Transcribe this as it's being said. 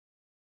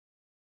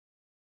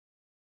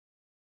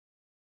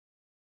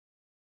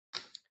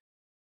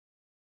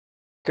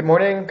Good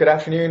morning, good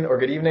afternoon, or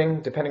good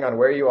evening, depending on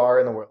where you are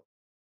in the world.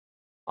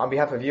 On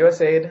behalf of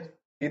USAID,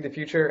 Feed the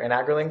Future, and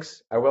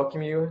AgriLinks, I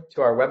welcome you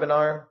to our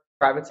webinar,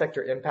 Private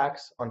Sector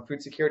Impacts on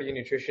Food Security and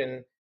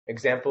Nutrition,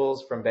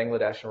 Examples from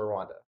Bangladesh and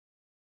Rwanda.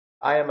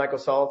 I am Michael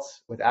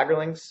Saltz with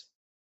AgriLinks,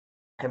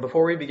 and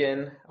before we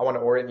begin, I want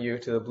to orient you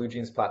to the Blue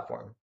Jeans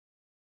platform.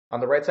 On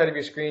the right side of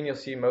your screen, you'll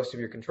see most of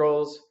your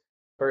controls.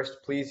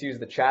 First, please use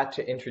the chat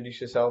to introduce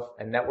yourself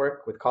and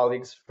network with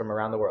colleagues from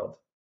around the world.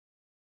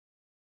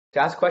 To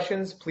ask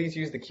questions, please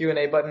use the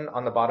Q&A button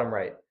on the bottom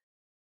right.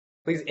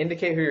 Please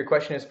indicate who your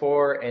question is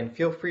for and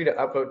feel free to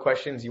upvote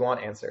questions you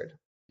want answered.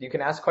 You can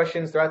ask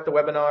questions throughout the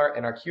webinar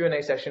and our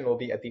Q&A session will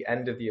be at the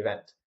end of the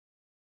event.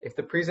 If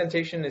the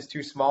presentation is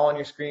too small on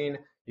your screen,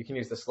 you can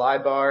use the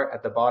slide bar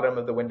at the bottom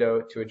of the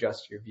window to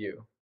adjust your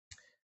view.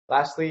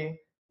 Lastly,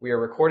 we are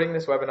recording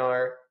this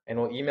webinar and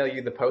will email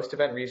you the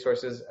post-event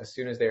resources as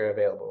soon as they are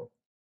available.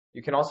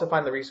 You can also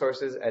find the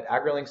resources at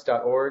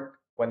agrilinks.org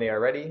when they are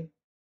ready.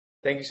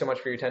 Thank you so much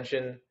for your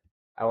attention.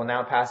 I will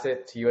now pass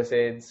it to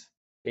USAID's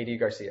Katie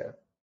Garcia.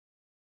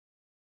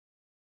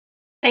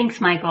 Thanks,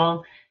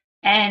 Michael.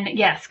 And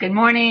yes, good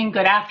morning,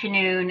 good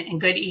afternoon, and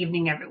good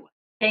evening, everyone.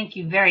 Thank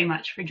you very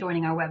much for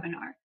joining our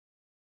webinar.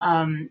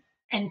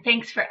 And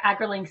thanks for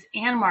AgriLinks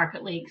and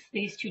MarketLinks.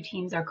 These two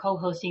teams are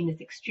co-hosting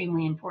this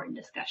extremely important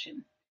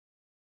discussion.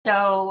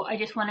 So I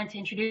just wanted to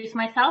introduce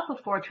myself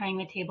before turning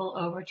the table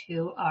over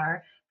to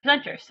our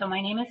presenters. So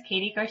my name is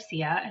Katie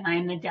Garcia, and I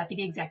am the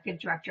Deputy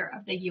Executive Director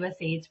of the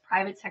USAID's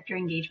Private Sector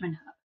Engagement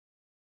Hub.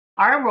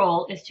 Our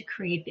role is to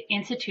create the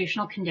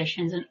institutional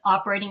conditions and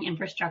operating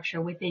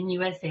infrastructure within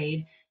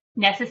USAID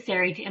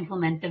necessary to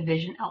implement the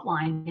vision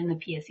outlined in the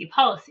PSE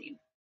policy.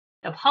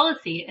 The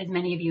policy, as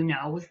many of you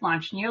know, was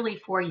launched nearly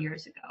 4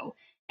 years ago,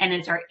 and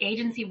it's our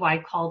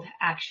agency-wide call to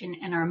action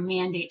and our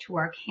mandate to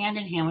work hand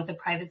in hand with the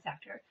private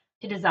sector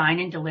to design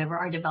and deliver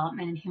our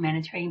development and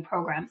humanitarian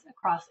programs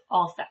across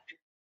all sectors.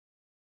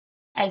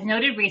 As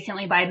noted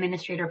recently by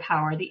Administrator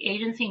Power, the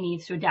agency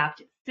needs to adapt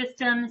its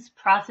systems,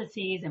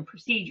 processes, and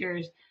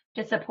procedures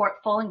to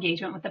support full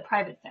engagement with the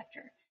private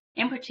sector.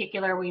 In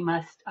particular, we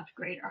must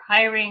upgrade our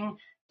hiring,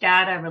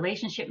 data,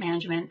 relationship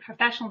management,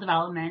 professional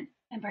development,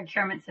 and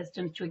procurement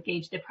systems to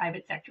engage the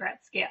private sector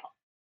at scale.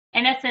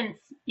 In essence,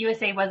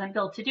 USAID wasn't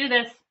built to do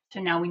this, so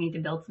now we need to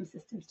build some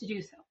systems to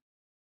do so.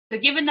 So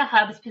given the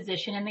hub's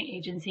position in the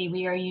agency,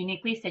 we are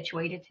uniquely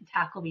situated to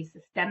tackle these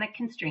systemic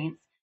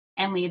constraints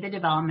and lead the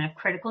development of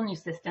critical new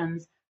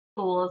systems,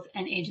 tools,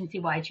 and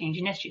agency-wide change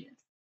initiatives.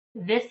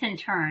 This, in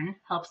turn,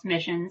 helps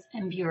missions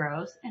and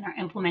bureaus and our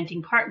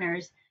implementing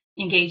partners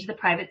engage the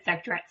private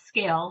sector at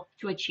scale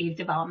to achieve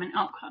development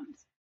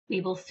outcomes.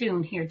 We will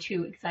soon hear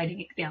two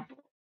exciting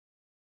examples.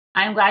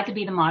 I am glad to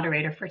be the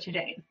moderator for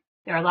today.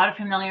 There are a lot of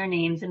familiar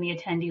names in the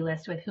attendee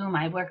list with whom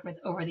I've worked with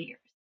over the years,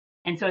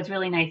 and so it's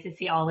really nice to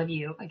see all of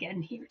you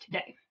again here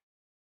today.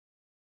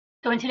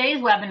 So in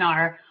today's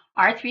webinar,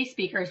 our three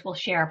speakers will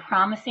share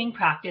promising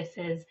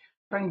practices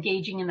for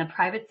engaging in the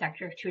private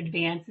sector to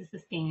advance and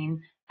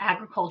sustain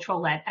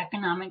agricultural-led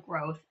economic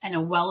growth and a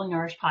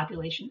well-nourished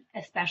population,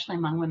 especially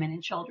among women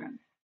and children.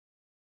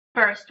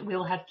 First, we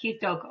will have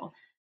Keith Doko,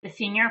 the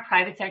Senior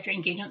Private Sector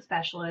Engagement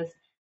Specialist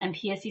and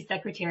PSC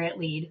Secretariat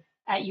Lead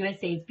at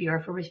USAID's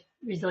Bureau for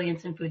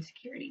Resilience and Food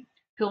Security,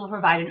 who will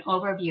provide an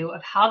overview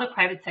of how the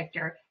private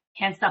sector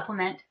can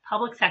supplement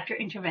public sector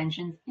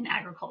interventions in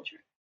agriculture.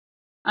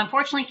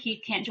 Unfortunately,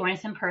 Keith can't join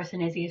us in person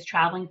as he is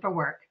traveling for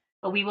work,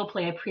 but we will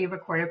play a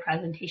pre-recorded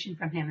presentation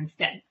from him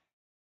instead.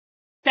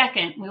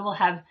 Second, we will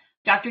have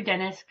Dr.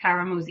 Dennis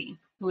Karamuzi,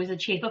 who is the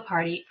Chief of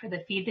Party for the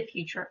Feed the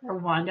Future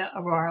Rwanda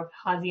Orora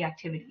Wihaze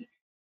activity.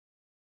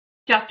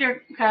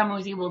 Dr.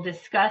 Karamuzi will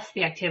discuss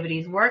the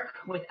activity's work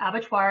with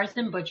abattoirs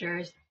and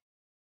butchers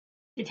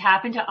to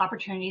tap into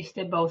opportunities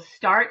to both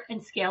start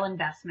and scale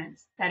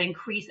investments that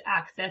increase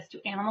access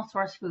to animal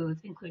source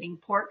foods, including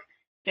pork,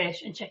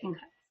 fish, and chicken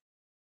cuts.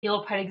 He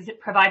will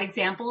provide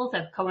examples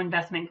of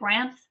co-investment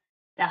grants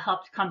that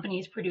helped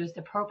companies produce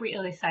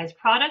appropriately sized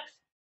products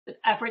with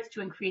efforts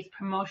to increase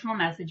promotional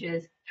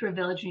messages through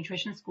village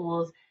nutrition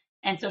schools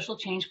and social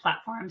change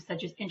platforms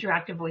such as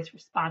interactive voice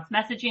response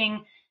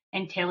messaging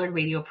and tailored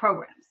radio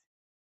programs.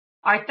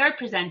 Our third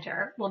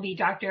presenter will be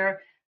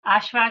Dr.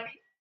 Ashfaq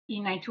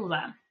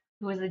Inaitullah,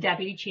 who is the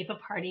Deputy Chief of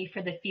Party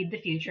for the Feed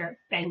the Future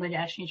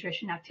Bangladesh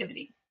Nutrition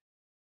Activity.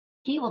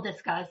 He will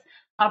discuss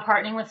how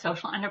partnering with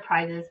social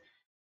enterprises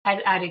has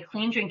added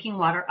clean drinking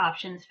water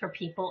options for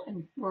people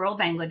in rural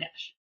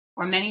Bangladesh,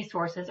 where many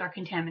sources are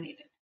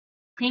contaminated.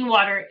 Clean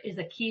water is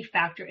a key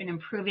factor in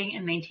improving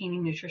and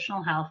maintaining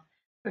nutritional health,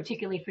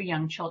 particularly for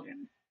young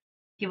children.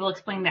 He will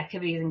explain the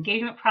activity's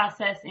engagement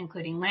process,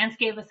 including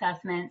landscape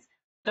assessments,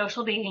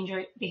 social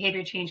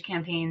behavior change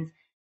campaigns,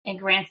 and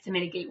grants to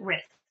mitigate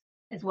risks,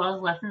 as well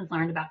as lessons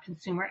learned about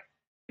consumer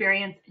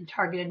experience and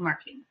targeted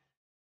marketing.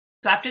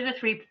 So after the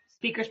three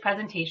speakers'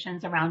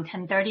 presentations around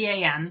 10:30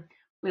 a.m.,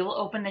 we will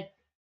open the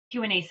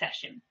Q&A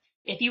session.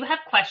 If you have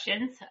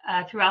questions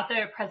throughout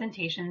their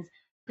presentations,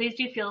 please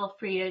do feel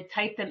free to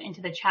type them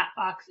into the chat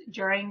box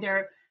during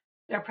their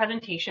their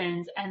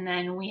presentations, and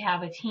then we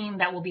have a team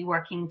that will be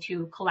working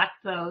to collect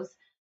those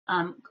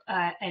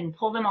and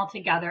pull them all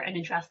together and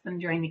address them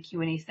during the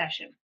Q&A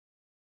session.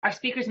 Our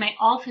speakers may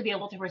also be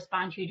able to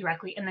respond to you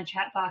directly in the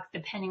chat box,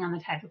 depending on the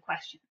type of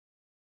question.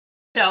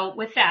 So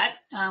with that,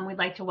 we'd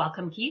like to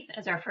welcome Keith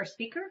as our first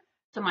speaker.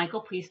 So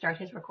Michael, please start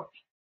his recording.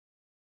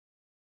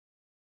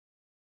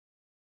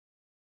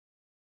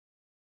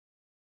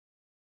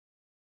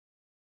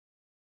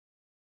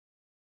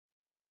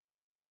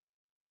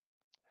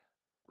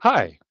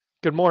 Hi,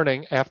 good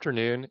morning,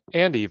 afternoon,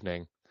 and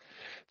evening.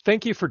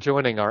 Thank you for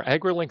joining our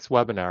AgriLinks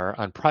webinar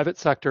on private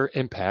sector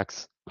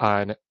impacts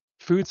on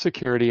food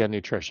security and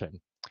nutrition.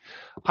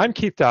 I'm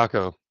Keith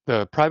Dacco,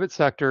 the Private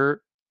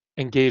Sector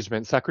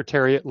Engagement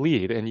Secretariat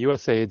Lead in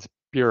USAID's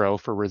Bureau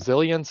for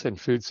Resilience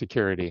and Food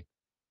Security.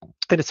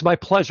 And it's my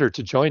pleasure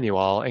to join you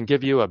all and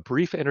give you a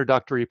brief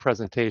introductory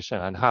presentation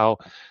on how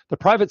the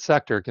private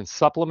sector can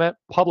supplement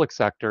public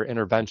sector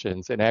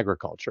interventions in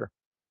agriculture.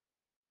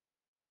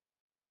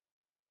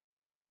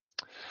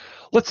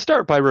 Let's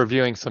start by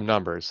reviewing some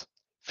numbers.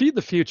 Feed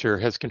the Future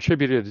has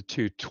contributed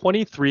to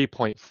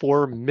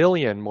 23.4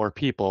 million more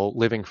people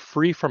living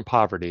free from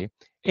poverty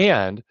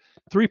and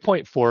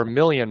 3.4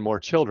 million more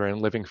children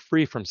living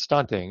free from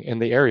stunting in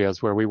the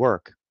areas where we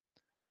work.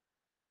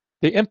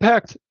 The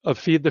impact of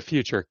Feed the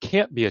Future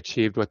can't be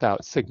achieved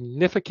without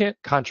significant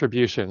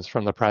contributions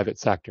from the private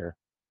sector.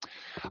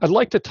 I'd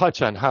like to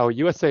touch on how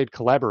USAID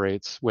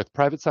collaborates with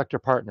private sector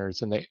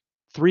partners in the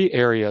 3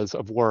 areas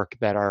of work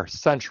that are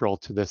central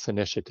to this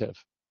initiative.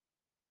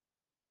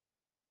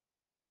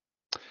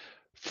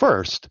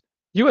 First,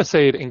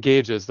 USAID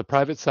engages the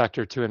private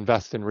sector to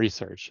invest in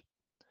research.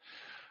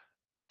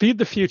 Feed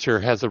the Future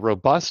has a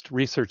robust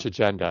research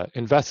agenda,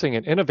 investing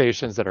in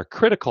innovations that are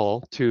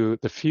critical to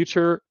the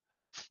future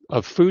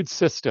of food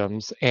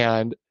systems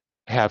and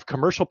have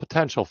commercial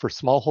potential for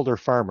smallholder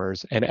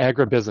farmers and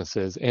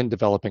agribusinesses in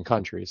developing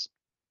countries.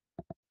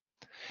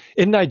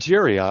 In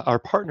Nigeria, our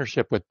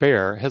partnership with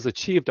Bayer has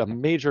achieved a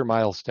major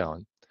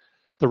milestone: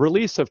 the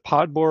release of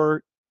pod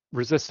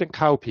borer-resistant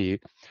cowpea,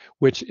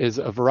 which is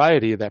a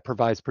variety that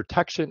provides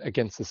protection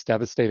against this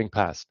devastating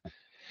pest.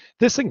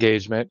 This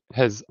engagement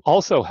has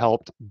also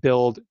helped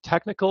build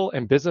technical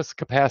and business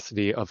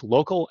capacity of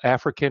local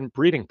African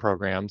breeding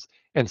programs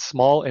and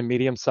small and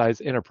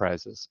medium-sized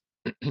enterprises.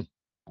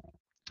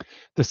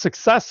 The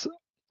success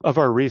of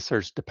our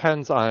research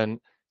depends on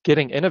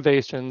getting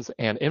innovations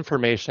and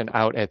information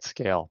out at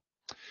scale.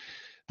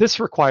 This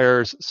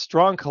requires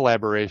strong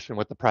collaboration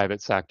with the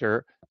private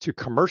sector to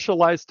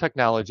commercialize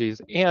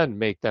technologies and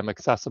make them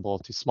accessible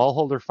to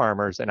smallholder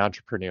farmers and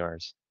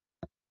entrepreneurs.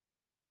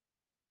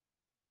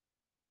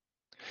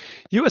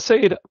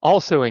 USAID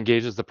also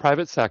engages the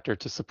private sector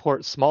to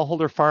support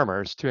smallholder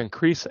farmers to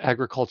increase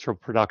agricultural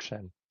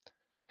production.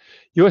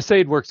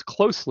 USAID works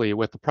closely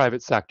with the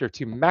private sector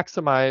to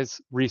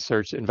maximize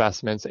research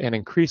investments and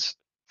increase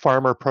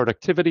farmer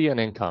productivity and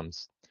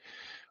incomes.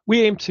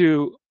 We aim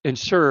to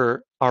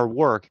ensure our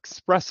work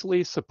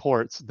expressly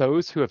supports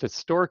those who have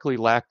historically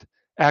lacked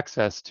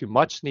access to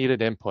much needed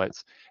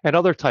inputs and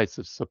other types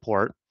of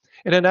support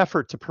in an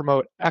effort to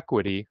promote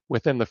equity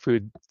within the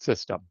food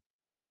system.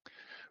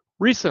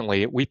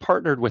 Recently, we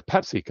partnered with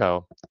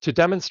PepsiCo to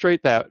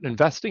demonstrate that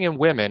investing in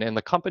women in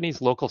the company's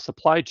local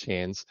supply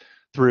chains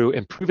through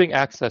improving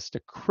access to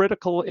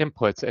critical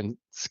inputs and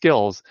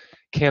skills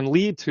can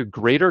lead to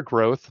greater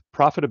growth,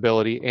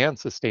 profitability, and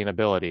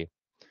sustainability.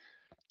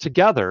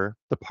 Together,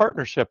 the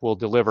partnership will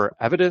deliver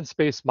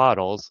evidence-based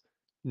models,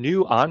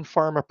 new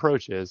on-farm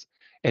approaches,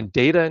 and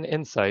data and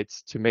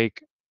insights to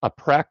make a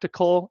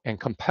practical and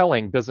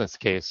compelling business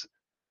case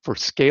for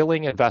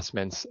scaling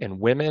investments in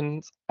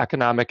women's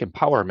economic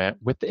empowerment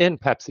within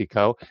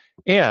PepsiCo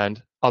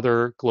and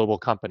other global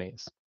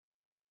companies.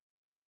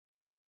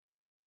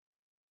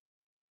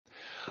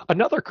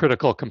 Another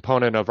critical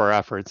component of our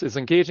efforts is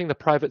engaging the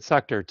private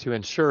sector to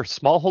ensure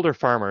smallholder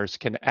farmers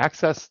can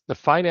access the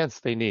finance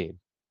they need.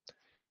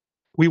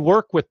 We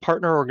work with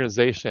partner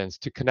organizations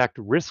to connect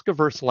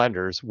risk-averse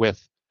lenders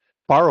with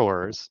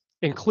borrowers,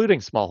 including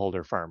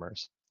smallholder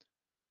farmers.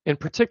 In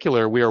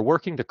particular, we are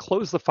working to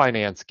close the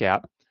finance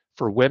gap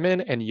for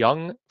women and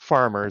young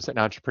farmers and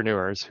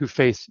entrepreneurs who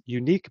face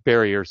unique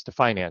barriers to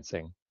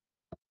financing.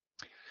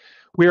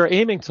 We are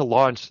aiming to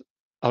launch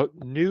a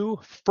new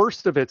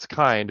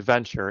first-of-its-kind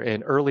venture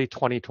in early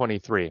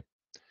 2023,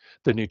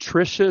 the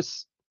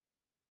Nutritious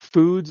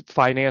Food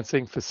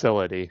Financing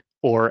Facility,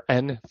 or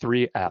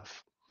N3F.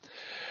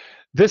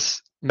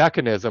 This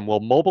mechanism will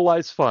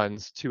mobilize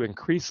funds to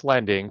increase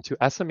lending to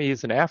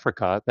SMEs in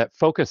Africa that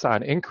focus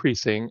on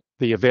increasing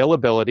the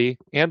availability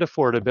and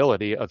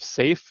affordability of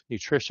safe,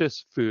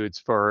 nutritious foods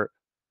for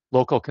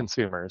local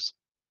consumers.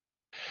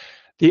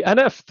 The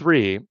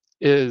NF3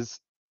 is,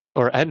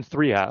 or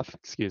N3F,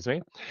 excuse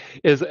me,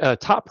 is a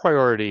top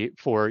priority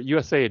for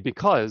USAID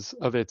because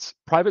of its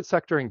private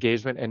sector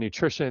engagement and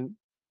nutrition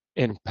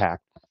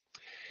impact.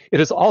 It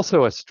is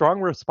also a strong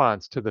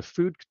response to the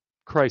food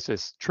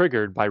crisis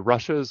triggered by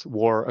Russia's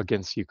war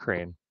against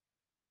Ukraine.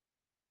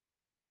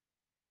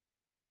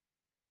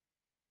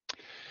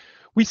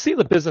 We see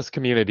the business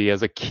community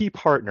as a key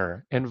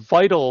partner and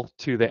vital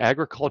to the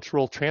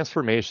agricultural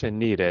transformation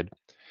needed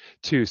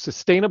to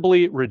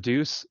sustainably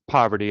reduce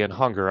poverty and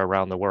hunger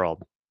around the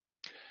world.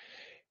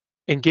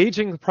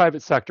 Engaging the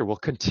private sector will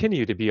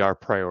continue to be our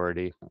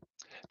priority.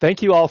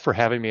 Thank you all for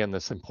having me in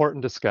this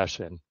important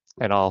discussion,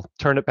 and I'll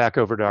turn it back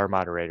over to our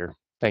moderator.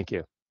 Thank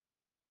you.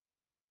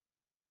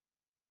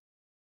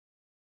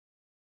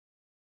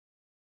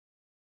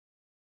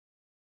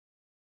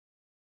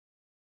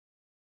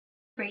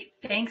 Great.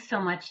 Thanks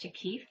so much to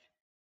Keith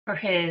for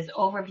his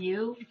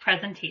overview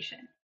presentation.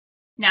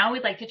 Now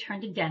we'd like to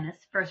turn to Dennis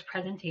for his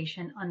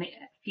presentation on the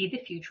Feed the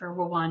Future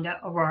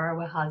Rwanda Orora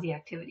Wihaze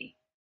activity.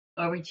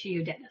 Over to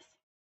you, Dennis.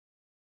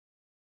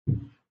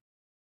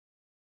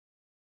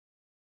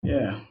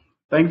 Yeah,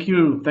 thank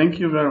you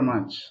very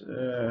much.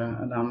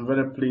 And I'm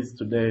very pleased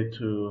today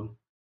to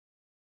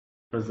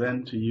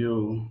present to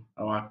you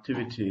our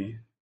activity,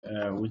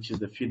 which is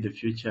the Feed the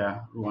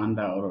Future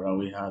Rwanda Orora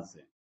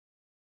Wihaze.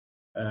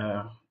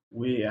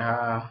 We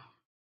are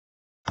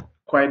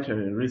quite a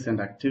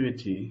recent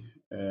activity,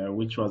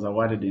 which was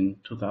awarded in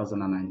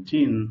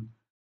 2019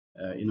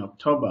 in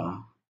October,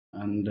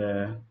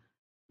 and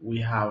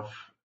we have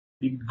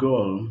big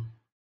goal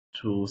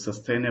to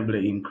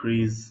sustainably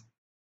increase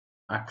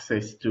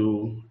access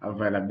to,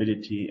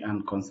 availability,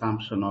 and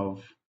consumption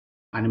of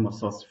animal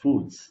source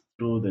foods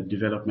through the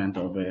development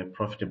of a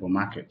profitable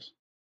market.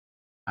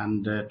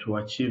 And to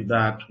achieve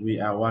that, we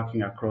are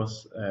working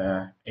across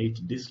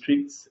 8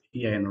 districts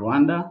here in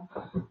Rwanda.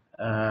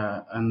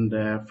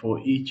 And for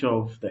each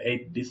of the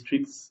 8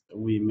 districts,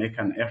 we make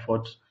an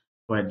effort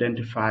to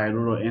identify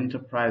rural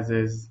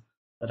enterprises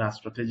that are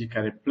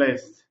strategically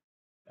placed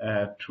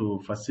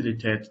to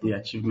facilitate the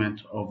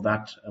achievement of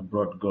that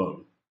broad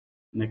goal.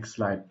 Next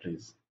slide,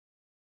 please.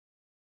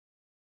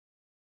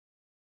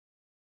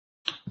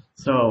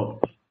 So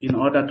in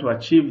order to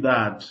achieve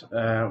that,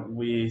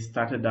 we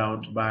started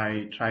out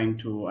by trying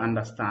to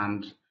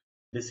understand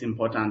this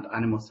important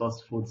animal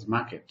source foods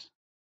market.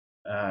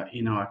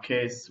 In our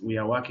case, we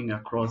are working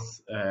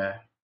across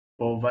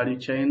 4 value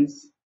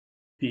chains: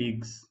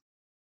 pigs,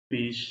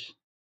 fish,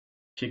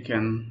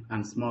 chicken,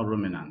 and small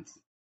ruminants.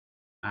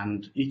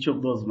 And each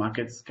of those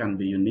markets can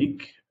be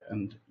unique,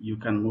 and you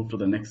can move to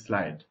the next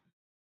slide.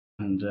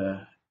 And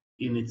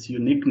in its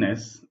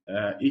uniqueness,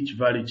 each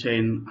value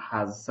chain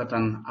has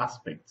certain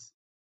aspects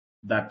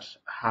that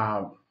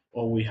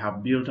we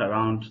have built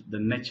around the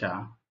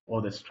nature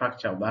or the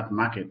structure of that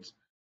market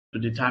to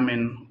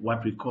determine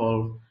what we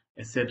call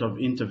a set of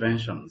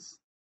interventions.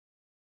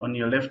 On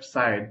your left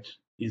side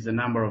is a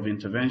number of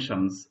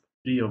interventions,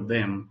 3 of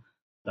them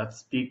that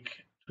speak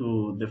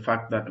to the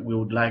fact that we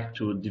would like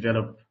to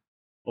develop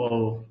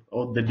or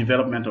the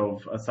development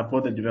of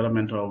support the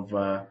development of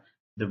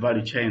the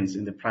value chains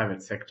in the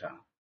private sector.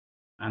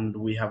 And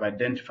we have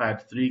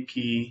identified 3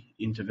 key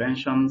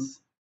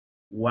interventions: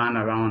 one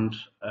around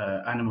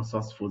animal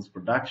source foods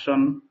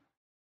production,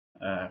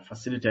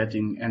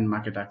 facilitating end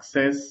market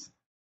access,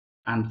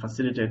 and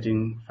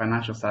facilitating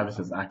financial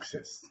services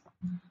access.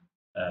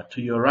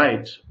 To your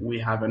right, we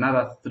have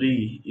another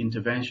 3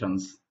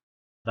 interventions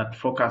that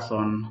focus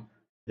on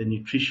the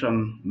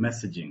nutrition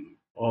messaging,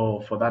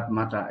 or for that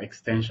matter,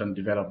 extension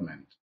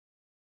development.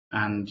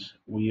 And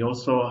we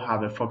also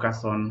have a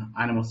focus on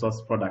animal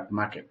source product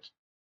market.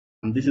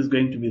 And this is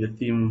going to be the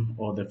theme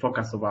or the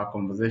focus of our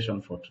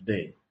conversation for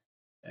today.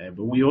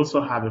 But we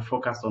also have a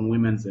focus on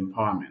women's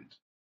empowerment.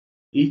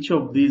 Each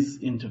of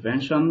these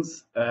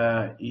interventions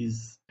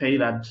is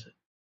tailored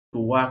to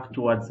work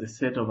towards a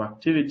set of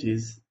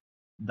activities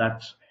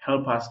that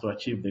help us to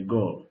achieve the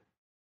goal.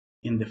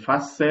 In the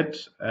first set,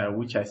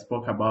 which I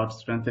spoke about,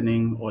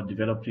 strengthening or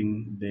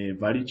developing the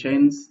value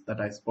chains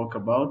that I spoke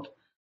about,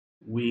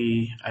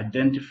 we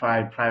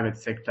identify private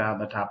sector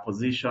that are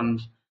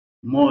positioned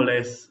more or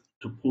less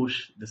to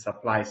push the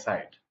supply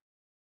side.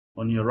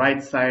 On your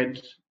right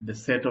side, the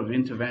set of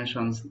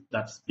interventions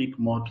that speak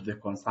more to the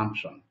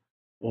consumption,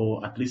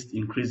 or at least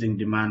increasing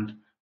demand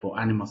for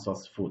animal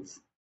source foods.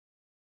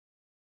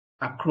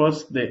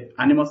 Across the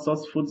animal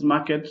source foods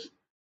market,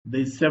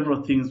 there's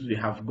several things we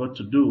have got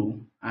to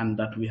do and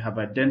that we have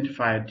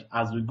identified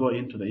as we go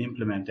into the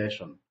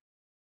implementation,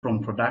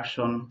 from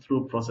production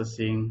through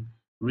processing,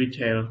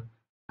 retail,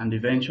 and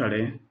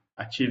eventually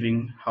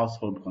achieving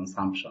household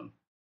consumption.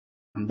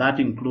 And that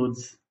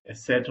includes a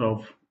set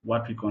of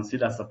what we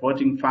consider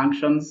supporting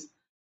functions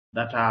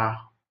that are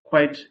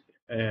quite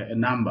a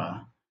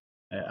number,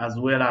 as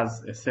well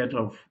as a set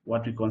of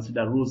what we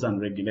consider rules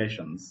and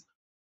regulations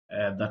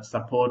that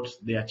support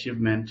the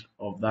achievement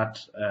of that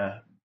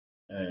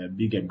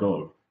bigger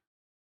goal.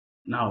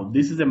 Now,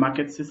 this is a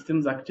market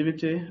systems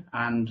activity,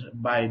 and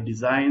by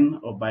design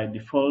or by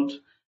default,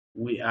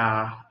 we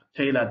are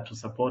tailored to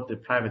support the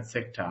private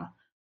sector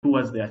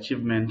towards the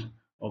achievement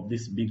of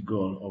this big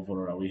goal of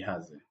Orora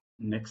Wihaze.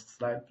 Next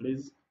slide,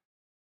 please.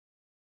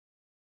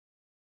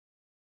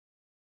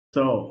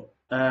 So,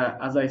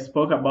 as I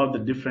spoke about the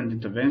different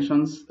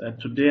interventions,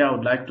 today I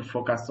would like to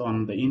focus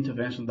on the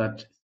intervention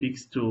that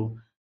speaks to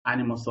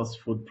animal source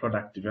food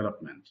product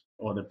development,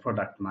 or the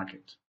product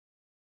market.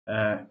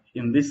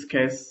 In this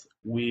case,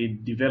 we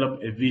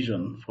develop a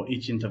vision for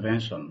each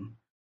intervention.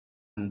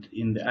 And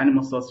in the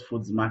animal source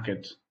foods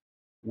market,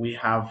 we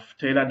have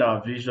tailored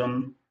our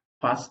vision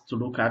first to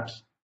look at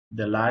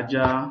the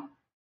larger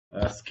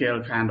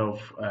scale kind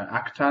of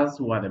actors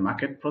who are the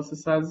market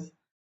processors.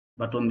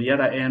 But on the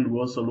other end, we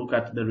also look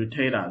at the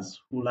retailers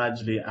who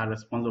largely are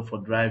responsible for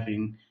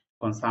driving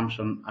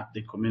consumption at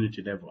the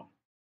community level.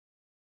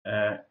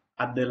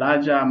 At the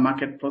larger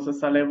market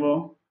processor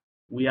level,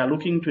 we are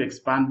looking to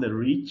expand the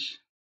reach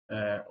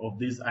of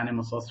these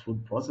animal source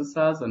food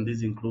processors, and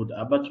these include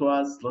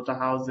abattoirs,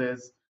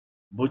 slaughterhouses,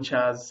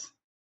 butchers,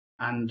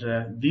 and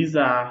these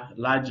are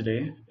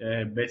largely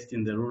based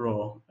in the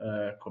rural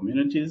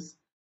communities,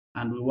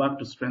 and we work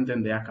to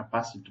strengthen their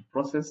capacity to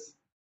process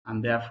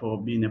and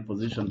therefore be in a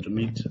position to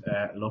meet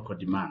local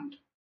demand.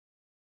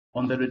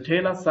 On the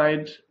retailer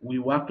side, we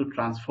work to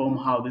transform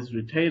how these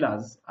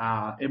retailers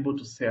are able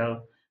to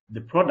sell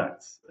the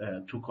products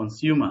to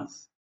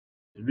consumers,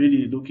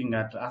 really looking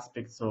at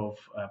aspects of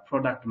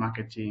product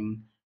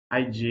marketing,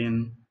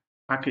 hygiene,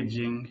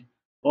 packaging,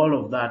 all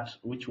of that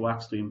which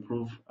works to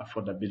improve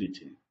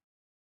affordability.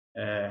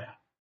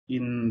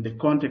 In the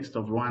context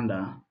of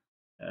Rwanda,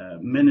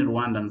 many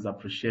Rwandans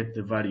appreciate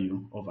the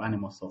value of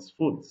animal source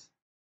foods.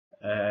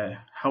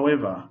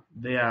 However,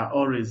 there are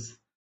always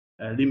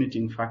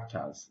limiting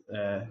factors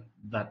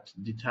that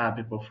deter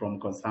people from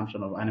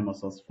consumption of animal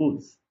source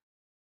foods.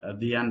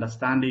 The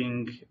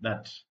understanding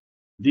that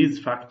these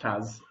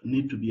factors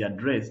need to be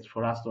addressed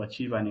for us to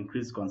achieve an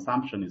increased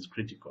consumption is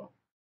critical.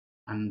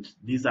 And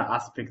these are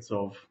aspects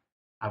of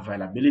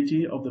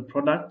availability of the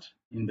product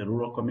in the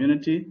rural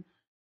community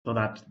so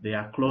that they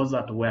are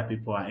closer to where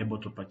people are able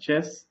to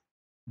purchase.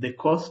 The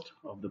cost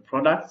of the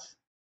products,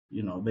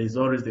 there's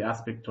always the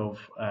aspect of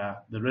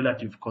the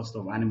relative cost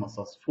of animal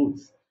source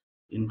foods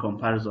in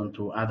comparison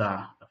to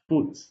other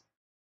foods.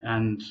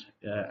 And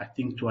I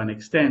think to an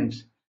extent,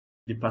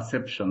 the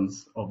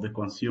perceptions of the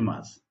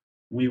consumers.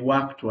 We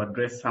work to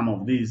address some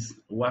of these,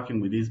 working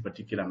with these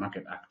particular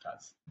market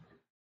actors.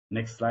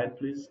 Next slide,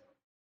 please.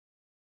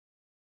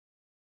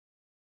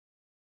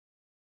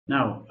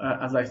 Now,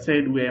 as I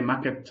said, we're a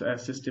market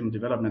system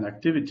development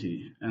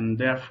activity, and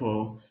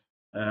therefore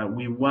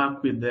we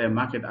work with the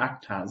market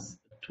actors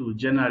to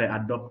generally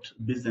adopt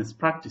business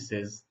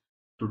practices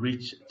to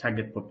reach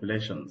target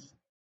populations.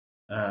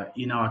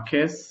 In our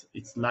case,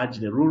 it's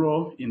largely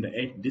rural in the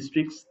 8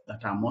 districts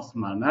that are most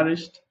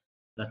malnourished,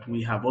 that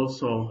we have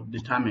also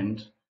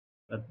determined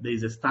that there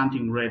is a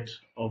stunting rate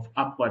of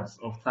upwards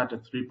of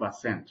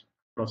 33%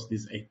 across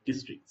these 8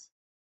 districts.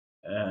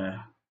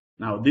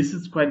 Now, this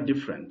is quite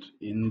different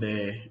in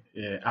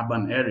the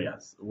urban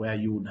areas where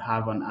you would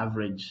have an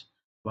average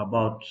of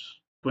about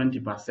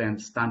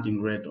 20%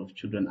 stunting rate of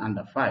children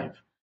under 5.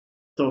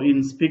 So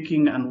in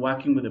speaking and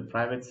working with the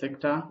private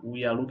sector,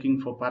 we are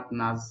looking for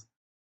partners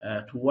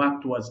to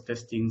work towards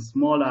testing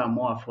smaller,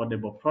 more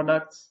affordable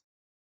products.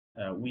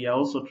 We are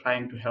also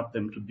trying to help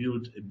them to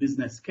build a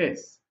business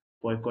case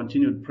for a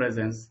continued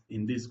presence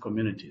in these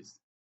communities.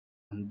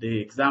 And the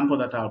example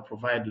that I'll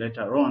provide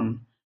later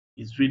on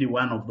is really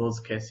one of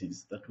those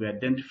cases that we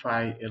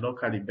identify a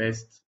locally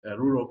based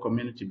rural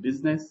community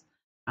business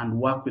and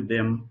work with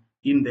them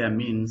in their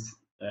means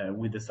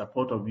with the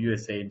support of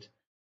USAID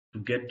to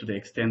get to the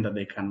extent that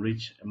they can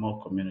reach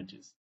more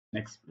communities.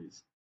 Next,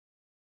 please.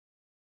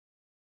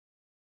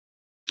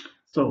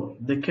 So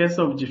the case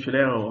of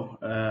Gifilero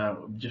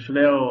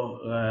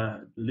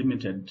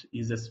Limited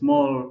is a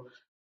small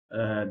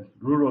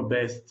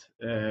rural-based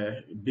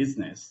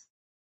business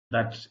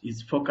that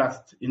is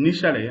focused,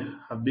 initially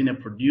have been a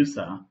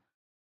producer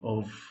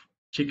of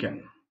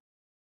chicken,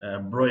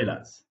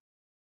 broilers.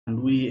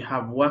 And we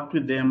have worked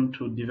with them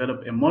to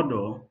develop a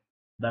model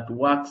that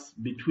works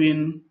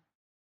between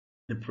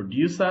the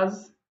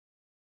producers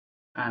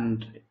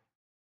and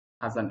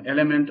has an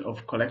element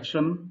of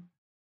collection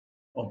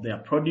of their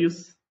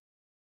produce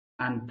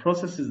and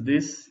processes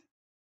this.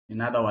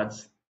 In other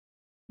words,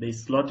 they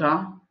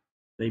slaughter,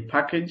 they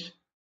package,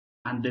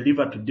 and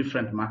deliver to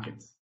different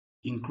markets,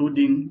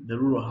 including the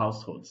rural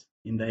households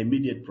in the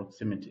immediate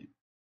proximity.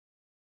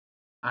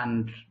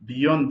 And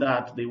beyond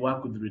that, they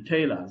work with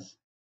retailers,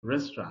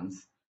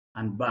 restaurants,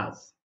 and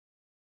bars.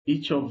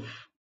 Each of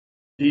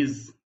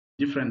these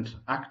different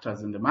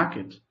actors in the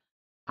market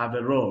have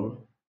a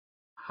role,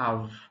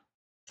 have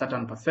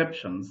certain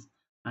perceptions,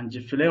 and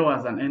Gifileo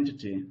as an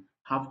entity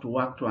have to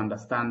work to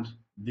understand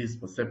these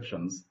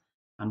perceptions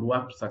and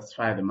work to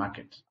satisfy the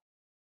market.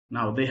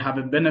 Now, they have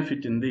a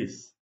benefit in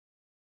this.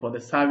 For the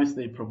service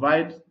they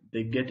provide,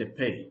 they get a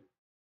pay,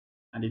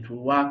 and it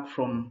will work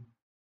from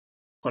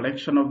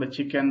collection of the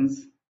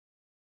chickens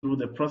through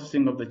the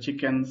processing of the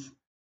chickens,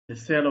 the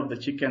sale of the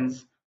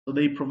chickens. So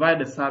they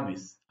provide a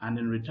service, and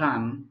in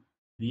return,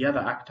 the other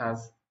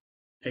actors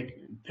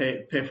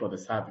pay for the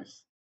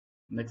service.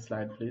 Next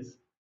slide, please.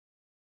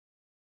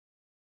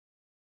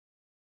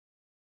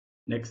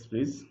 Next,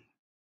 please.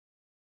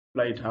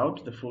 Play it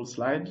out, the full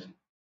slide.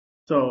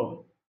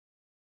 So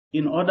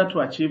in order to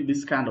achieve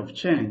this kind of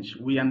change,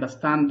 we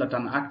understand that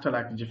an actor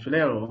like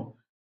Gifilero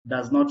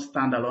does not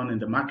stand alone in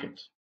the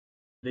market.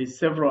 There's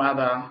several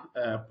other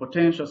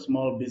potential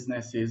small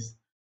businesses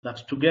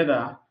that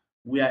together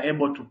we are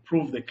able to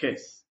prove the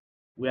case.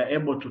 We are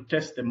able to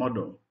test the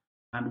model,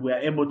 and we are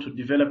able to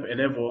develop a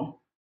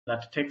level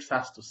that takes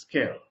us to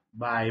scale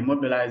by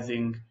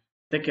mobilizing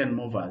second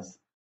movers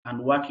and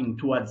working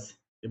towards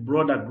a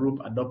broader group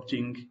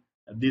adopting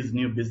these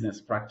new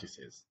business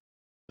practices.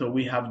 So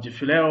we have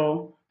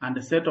Jifileo and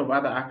a set of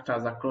other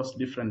actors across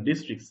different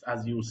districts,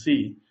 as you'll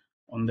see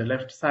on the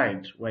left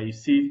side, where you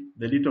see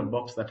the little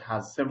box that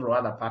has several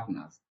other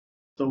partners.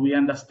 So we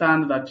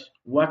understand that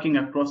working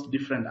across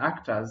different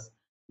actors,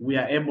 we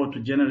are able to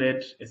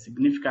generate a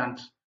significant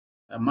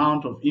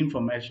amount of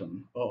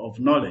information or of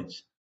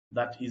knowledge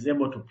that is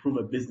able to prove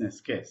a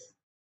business case.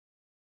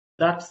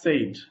 That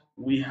said,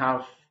 we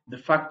have the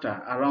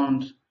factor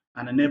around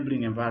an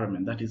enabling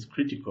environment that is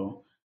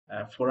critical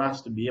for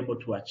us to be able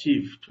to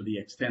achieve to the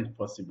extent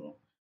possible.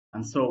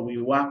 And so we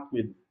work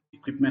with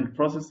equipment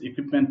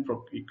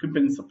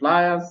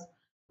suppliers,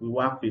 we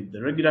work with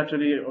the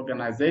regulatory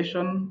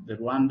organization, the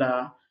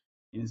Rwanda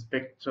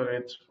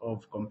Secretariat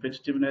of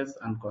Competitiveness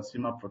and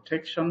Consumer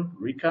Protection,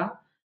 RICA,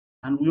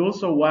 and we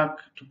also work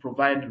to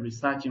provide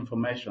research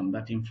information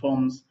that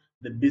informs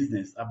the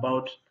business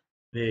about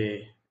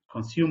the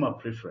consumer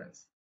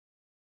preference.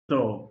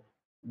 So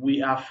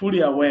we are fully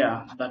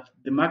aware that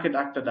the market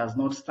actor does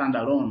not stand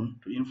alone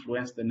to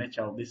influence the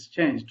nature of this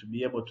change to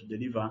be able to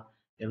deliver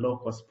a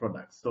low-cost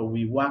product. So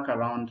we work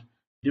around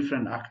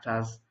different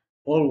actors,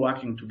 all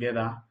working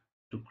together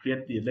to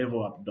create the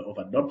level of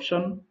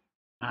adoption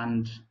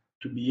and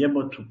to be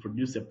able to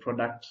produce a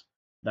product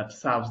that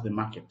serves the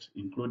market,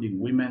 including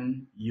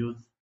women,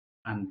 youth,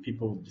 and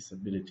people with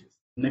disabilities.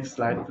 Next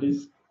slide,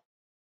 please.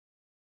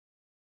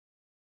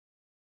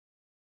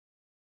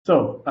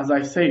 So, as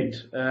I said,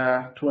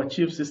 to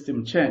achieve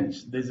system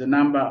change, there's a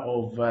number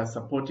of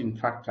supporting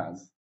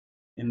factors.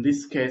 In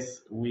this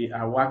case, we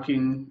are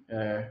working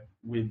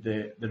with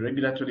the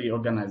regulatory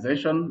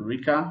organization,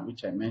 RICA,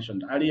 which I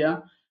mentioned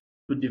earlier,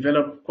 to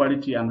develop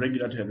quality and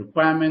regulatory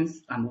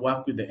requirements and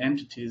work with the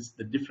entities,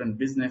 the different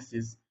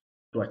businesses,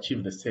 to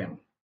achieve the same.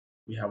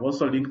 We have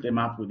also linked them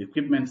up with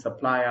equipment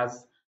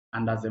suppliers,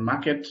 and as a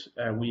market,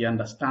 we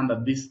understand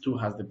that this too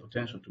has the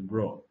potential to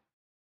grow.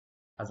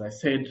 As I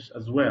said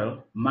as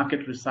well,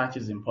 market research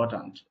is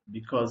important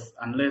because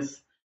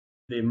unless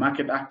the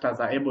market actors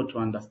are able to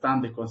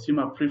understand the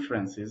consumer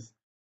preferences,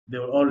 they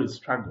will always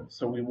struggle.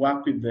 So we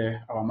work with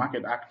our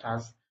market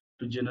actors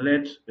to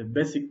generate the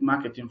basic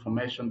market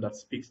information that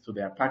speaks to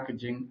their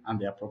packaging and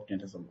the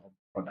appropriateness of the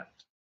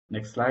product.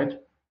 Next slide.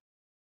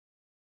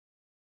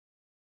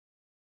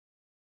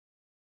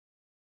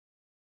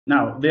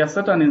 Now, there are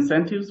certain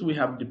incentives we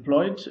have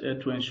deployed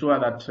to ensure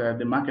that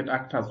the market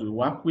actors we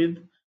work with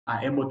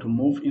are able to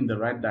move in the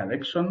right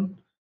direction.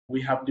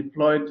 We have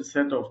deployed a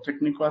set of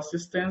technical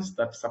assistance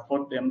that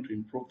support them to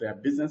improve their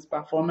business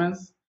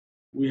performance.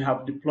 We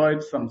have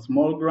deployed some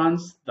small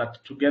grants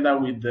that, together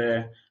with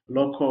the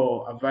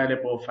local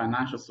available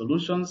financial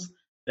solutions,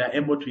 they're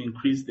able to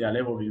increase their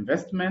level of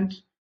investment.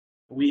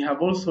 We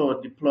have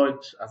also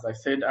deployed, as I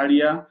said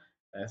earlier,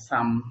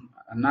 some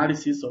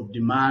analysis of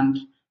demand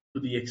to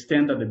the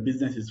extent that the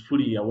business is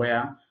fully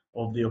aware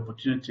of the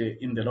opportunity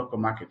in the local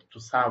market to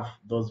serve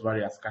those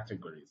various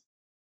categories.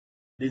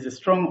 There's a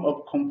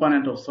strong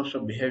component of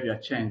social behavior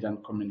change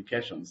and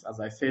communications. As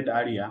I said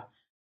earlier,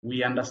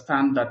 we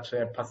understand that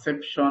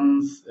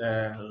perceptions,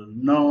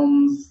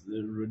 norms,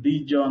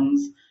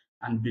 religions,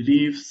 and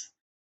beliefs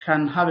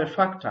can have a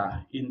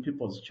factor in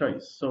people's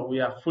choice. So we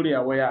are fully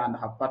aware and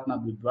have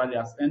partnered with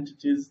various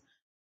entities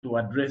to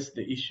address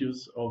the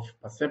issues of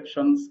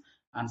perceptions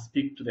and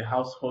speak to the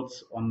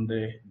households on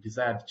the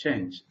desired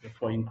change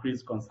for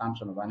increased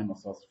consumption of animal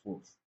source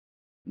foods.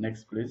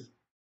 Next, please.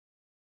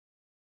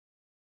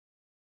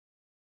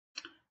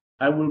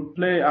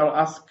 I'll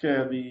ask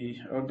the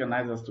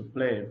organizers to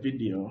play a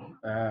video,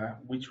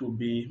 which will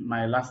be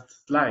my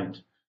last slide.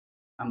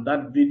 And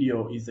that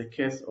video is a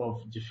case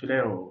of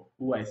Jifileo,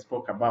 who I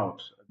spoke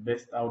about,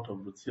 based out of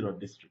Rutsiro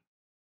district.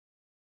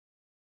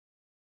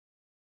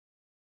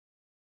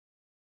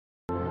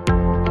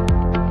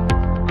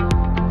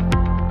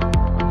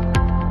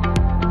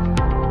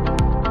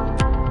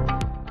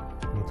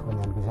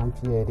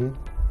 Pierre,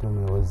 ndi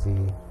umuyobozi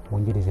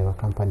wungirije wa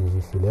kampani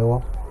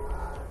Jifileo.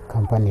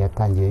 Kampani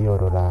yatangiye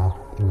yorora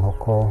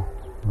inkoko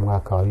mu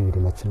mwaka wa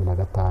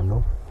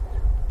 2015.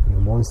 Uyu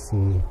munsi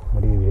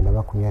muri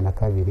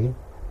 2022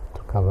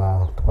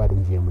 tukaba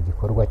twarinjiye mu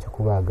gikorwa cyo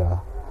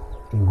kubaga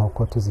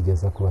inkoko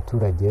tuzigeza ku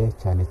baturage,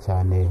 cyane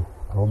cyane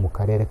abo mu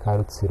karere ka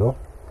Rutsiro,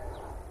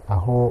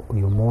 aho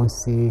uyu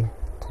munsi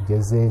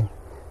tugeze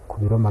ku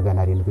biro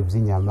 700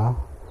 by'inyama,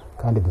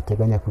 kandi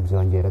duteganya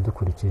kubyongera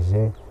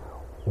dukurikije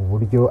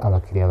uburyo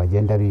abakiriya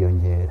bagenda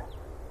biyongera.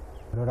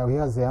 Orora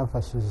Wihaze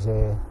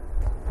yamfashije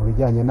mu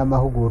bijyanye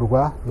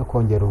n'amahugurwa yo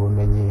kongera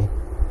ubumenyi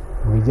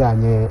mu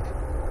bijyanye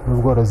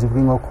n'ubworozi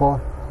bw'inkoko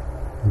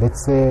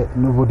ndetse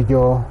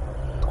n'uburyo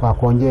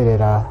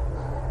twakongerera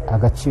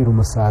agaciro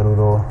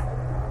umusaruro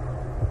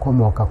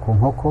ukomoka ku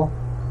nkoko.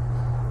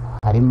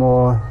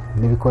 Harimo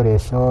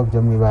n'ibikoresho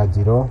byo mu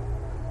ibagiro,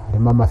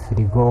 harimo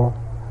amafirigo,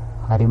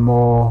 harimo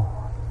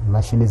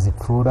imashini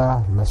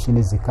zipfura,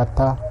 imashini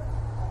zikata,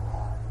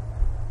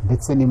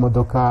 ndetse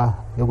n'imodoka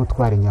yo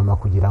gutwara inyama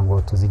kugira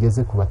ngo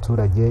tuzigeze ku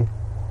baturage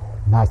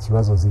nta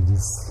kibazo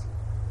zigize.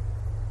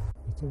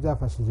 Icyo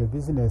byafashije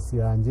bizinesi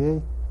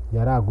yanjye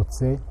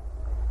yaragutse,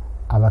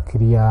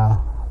 abakiriya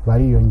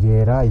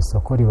bariyongera,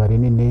 isoko riba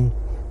rinini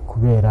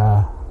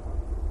kubera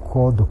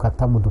ko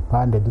dukata mu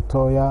dupande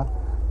dutoya,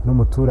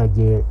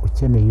 n'umuturage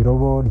ukeneye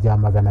irobo rya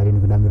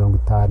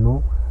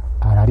 750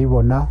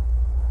 araribona,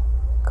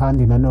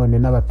 kandi nanone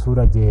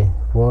n'abaturage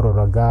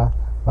bororaga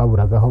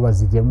baburaga aho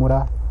bazigemura,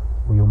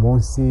 uyu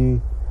munsi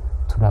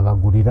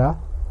turabagurira.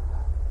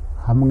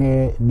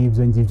 Hamwe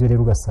n'ibyo ngibyo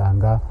rero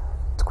ugasanga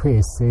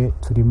twese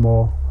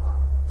turimo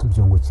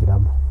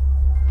tubyungukiramo.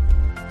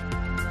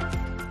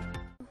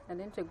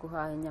 Narenje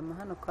guhaha inyama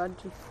hano kwa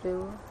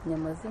Gifrew,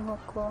 inyama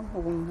z'inkoko.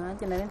 Ubu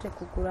nkanjye narenje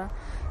kugura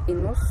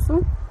inusu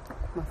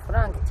ku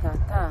mafaranga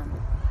 5.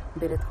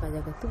 Mbere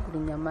twajyaga tugura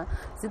inyama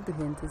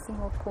ziduhenze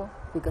z'inkoko,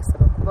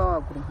 bigasaba kuba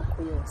wagura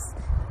inkoko yose,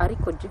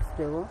 ariko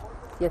Gifrew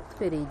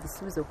yatubereye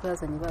igisubizo ko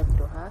yazanye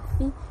ibagiro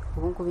hafi.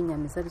 Ubu ngubu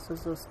inyama izo arizo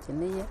zose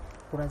ukeneye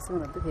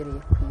urazibona duhereye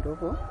ku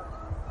irobo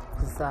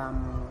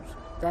kuzamura.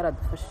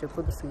 Byaradufashije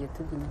ko dusigaye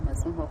turya inyama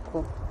z'inkoko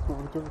mu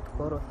buryo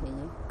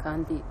butworoheye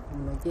kandi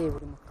bunogeye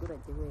buri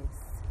muturage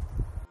wese.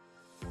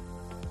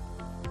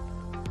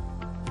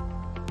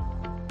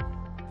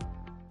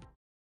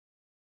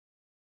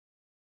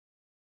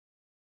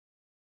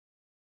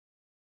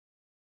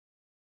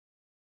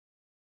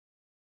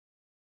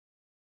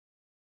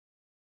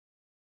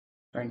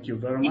 Thank you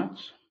very much.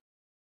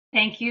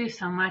 Thank you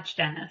so much,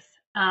 Dennis.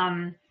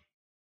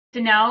 So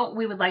now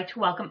we would like to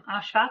welcome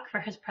Ashfaq for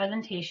his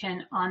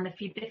presentation on the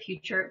Feed the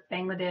Future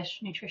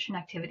Bangladesh nutrition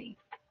activity.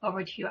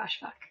 Over to you,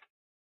 Ashfaq.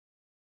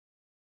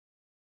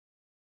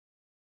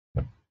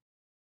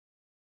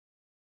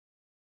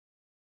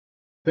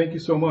 Thank you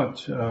so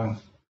much.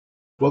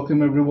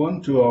 Welcome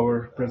everyone to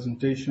our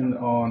presentation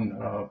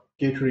on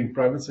catering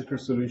private sector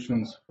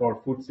solutions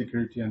for food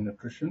security and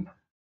nutrition.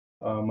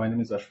 My name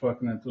is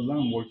Ashfaq Nantullah.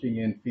 I'm working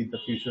in Feed the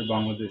Future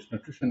Bangladesh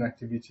nutrition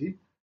activity,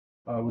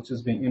 which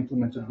is being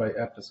implemented by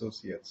Apt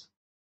Associates.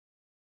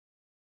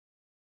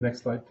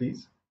 Next slide,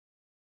 please.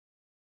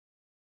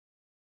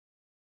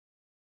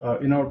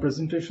 In our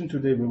presentation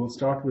today, we will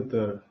start with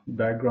the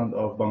background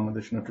of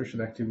Bangladesh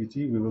nutrition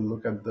activity. We will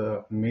look at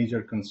the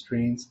major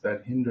constraints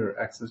that hinder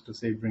access to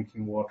safe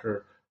drinking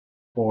water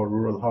for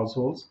rural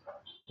households.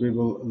 We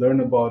will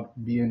learn about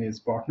BNA's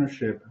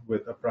partnership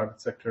with a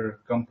private sector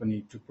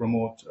company to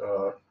promote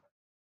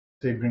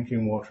safe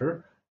drinking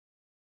water.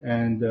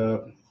 And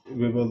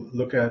we will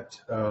look at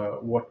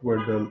what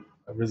were the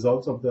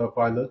results of the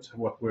pilot,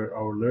 what were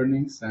our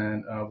learnings,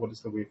 and what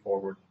is the way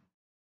forward.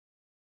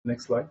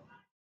 Next slide.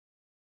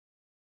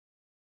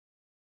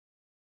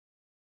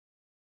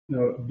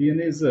 Now,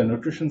 BNA is a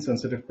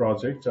nutrition-sensitive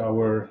project.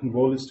 Our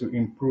goal is to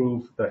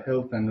improve the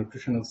health and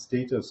nutritional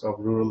status of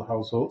rural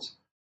households.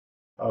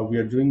 We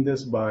are doing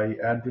this by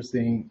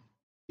addressing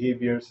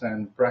behaviors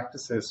and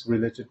practices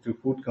related to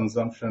food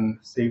consumption,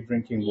 safe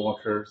drinking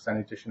water,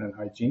 sanitation, and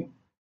hygiene.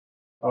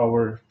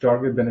 Our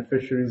target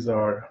beneficiaries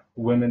are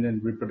women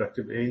in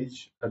reproductive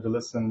age,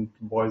 adolescent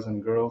boys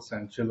and girls,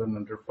 and children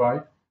under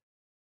 5.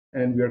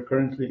 And we are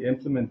currently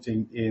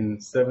implementing in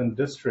 7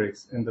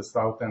 districts in the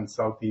south and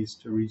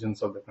southeast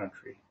regions of the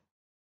country.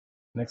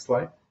 Next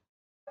slide.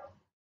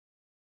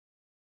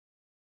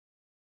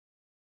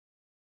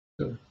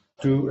 So,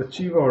 to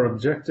achieve our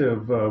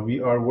objective, we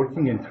are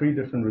working in 3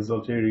 different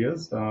result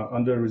areas.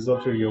 Under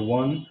result area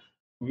 1,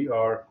 we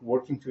are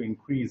working to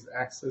increase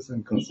access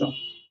and consumption.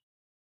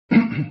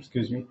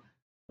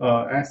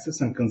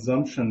 Access and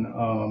consumption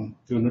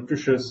to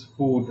nutritious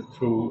food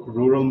through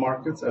rural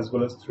markets as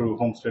well as through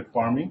homestead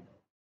farming.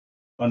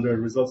 Under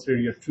results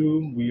area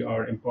 2, we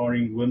are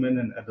empowering women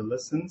and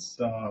adolescents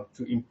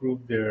to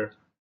improve their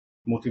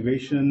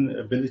motivation,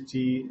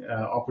 ability,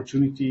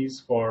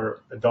 opportunities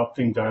for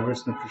adopting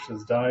diverse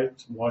nutritious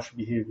diet, wash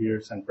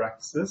behaviors, and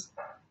practices.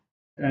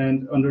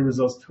 And under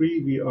results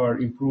 3, we are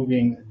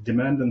improving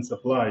demand and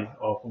supply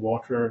of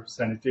water,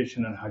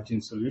 sanitation, and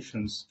hygiene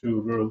solutions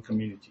to rural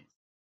communities.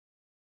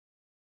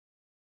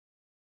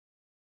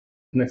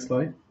 Next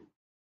slide.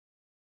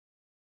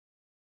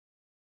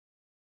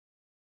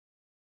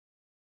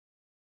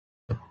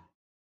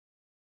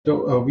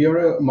 So we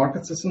are a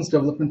market systems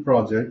development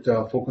project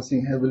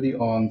focusing heavily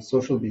on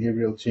social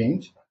behavioral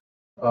change.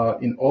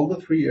 In all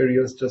the 3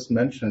 areas just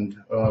mentioned,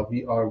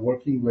 we are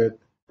working with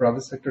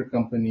private sector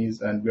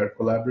companies and we are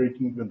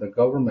collaborating with the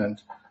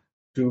government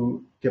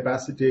to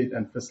capacitate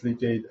and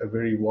facilitate a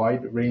very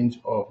wide range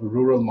of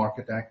rural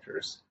market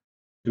actors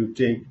to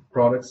take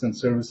products and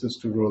services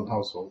to rural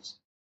households,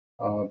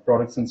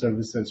 products and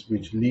services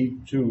which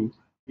lead to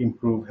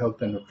improved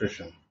health and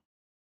nutrition.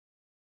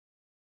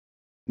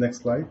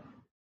 Next slide.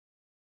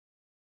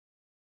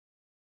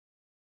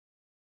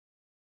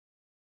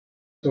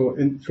 So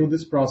through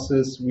this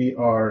process, we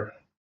are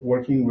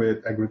working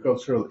with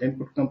agricultural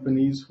input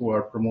companies who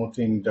are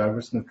promoting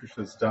diverse,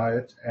 nutritious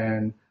diet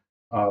and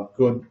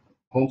good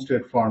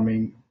homestead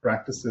farming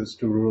practices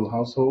to rural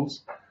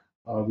households.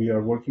 We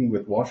are working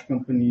with wash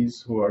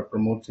companies who are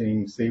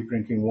promoting safe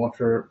drinking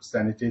water,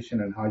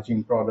 sanitation, and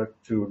hygiene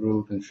product to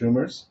rural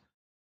consumers.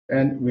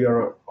 And we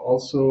are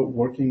also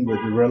working with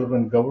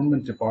relevant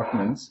government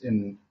departments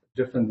in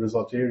different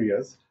result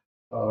areas.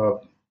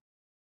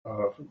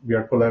 We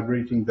are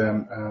collaborating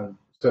them,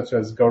 such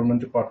as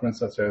government departments,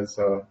 such as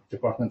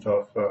Department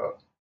of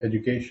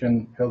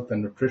Education, Health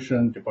and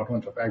Nutrition,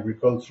 Department of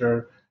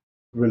Agriculture,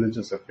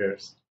 Religious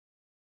Affairs.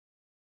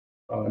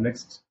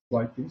 Next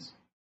slide, please.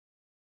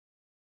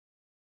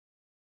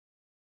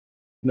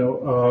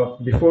 Now,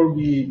 before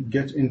we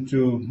get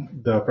into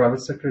the private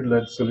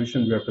sector-led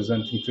solution we are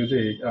presenting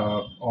today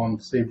on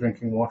safe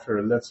drinking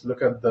water, let's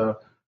look at the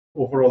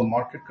overall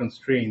market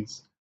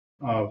constraints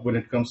when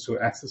it comes to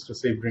access to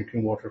safe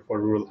drinking water for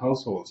rural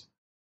households.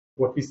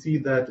 What we see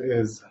that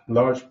is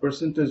large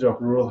percentage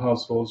of rural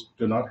households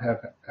do not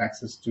have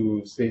access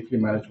to safely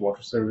managed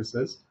water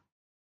services.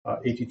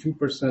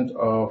 82%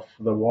 of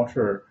the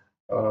water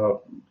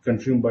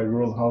consumed by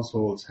rural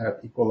households have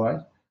E.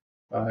 coli.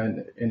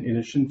 And in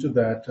addition to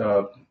that,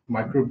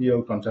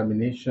 microbial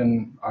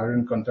contamination,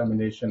 iron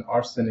contamination,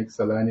 arsenic,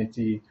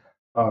 salinity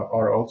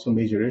are also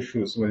major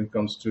issues when it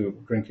comes to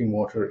drinking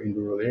water in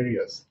rural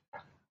areas.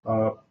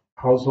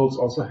 Households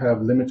also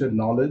have limited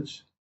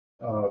knowledge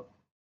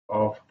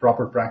of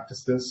proper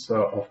practices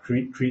of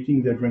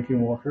treating their drinking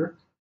water,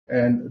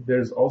 and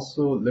there's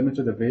also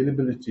limited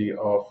availability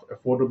of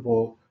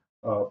affordable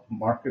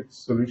market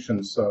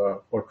solutions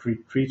for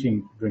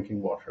treating drinking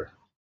water.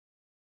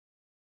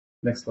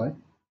 Next slide.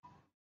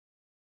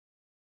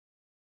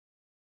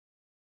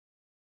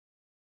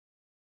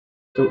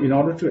 So in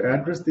order to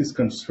address these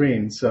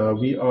constraints,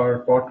 we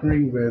are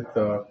partnering with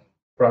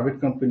private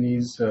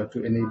companies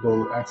to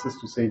enable access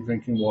to safe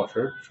drinking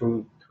water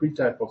through three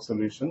types of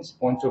solutions: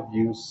 point of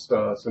use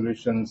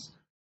solutions,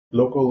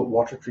 local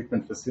water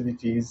treatment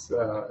facilities,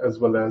 as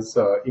well as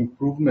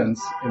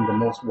improvements in the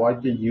most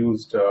widely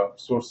used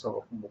source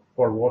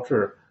for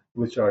water,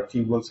 which are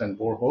T-wells and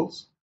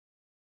boreholes.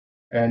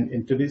 And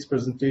in today's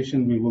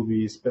presentation, we will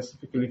be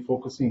specifically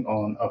focusing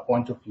on a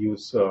point of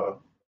use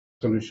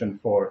solution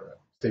for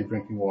safe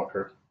drinking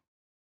water.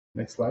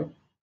 Next slide.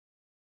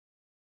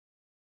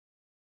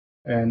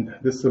 And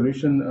this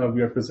solution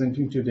we are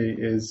presenting today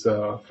is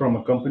from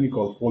a company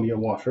called Folia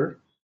Water.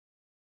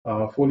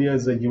 Folia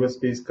is a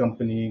US-based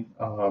company.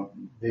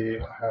 They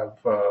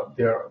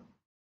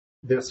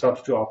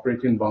started to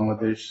operate in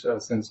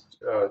Bangladesh since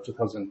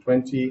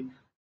 2020.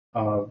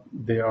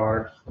 They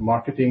are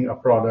marketing a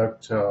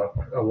product, a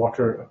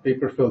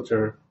paper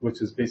filter,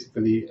 which is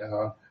basically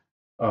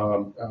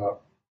an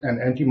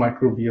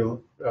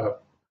antimicrobial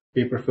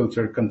paper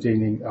filter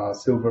containing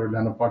silver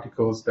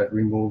nanoparticles that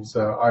removes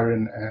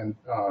iron and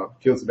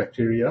kills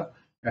bacteria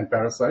and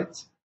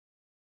parasites.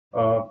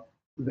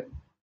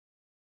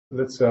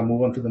 Let's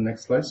move on to the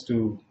next slides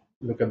to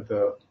look at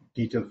the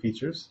detailed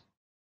features.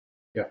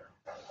 Yeah.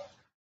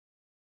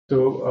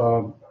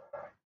 So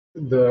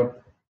the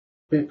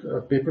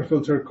paper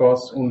filter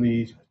costs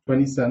only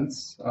 20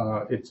 cents.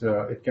 It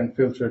can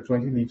filter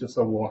 20 liters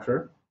of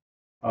water.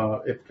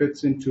 It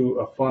fits into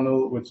a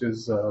funnel, which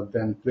is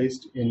then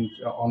placed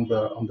on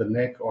the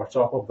neck or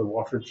top of the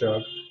water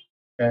jug,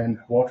 and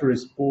water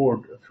is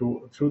poured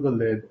through the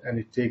lid, and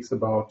it takes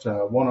about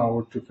 1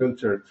 hour to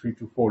filter 3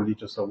 to 4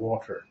 liters of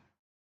water.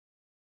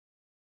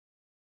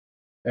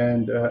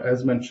 And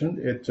as mentioned,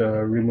 it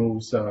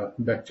removes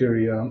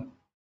bacteria,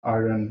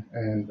 iron,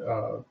 and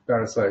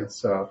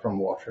parasites from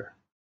water.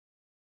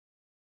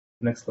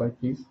 Next slide,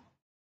 please.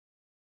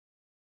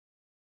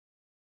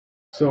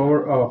 So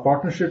our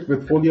partnership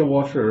with Folia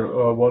Water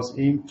was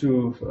aimed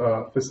to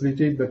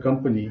facilitate the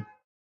company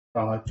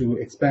to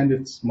expand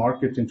its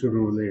market into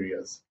rural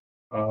areas.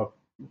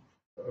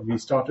 We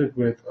started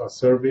with a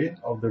survey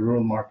of the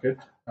rural market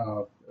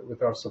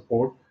with our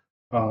support.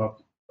 So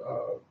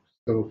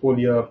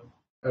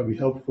we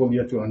helped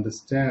Folia to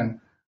understand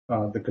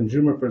the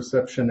consumer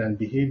perception and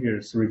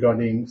behaviors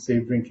regarding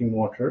safe drinking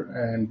water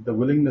and the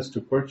willingness to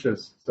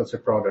purchase such a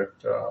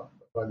product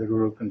by the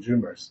rural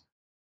consumers.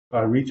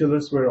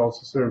 Retailers were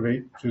also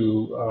surveyed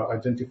to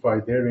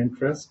identify their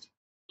interest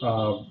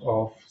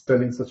of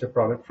selling such a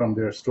product from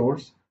their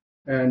stores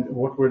and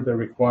what were the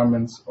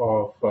requirements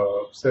of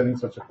selling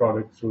such a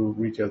product through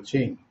retail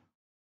chain.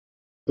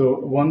 So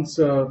once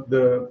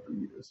the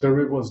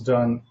survey was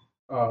done,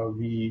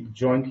 we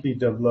jointly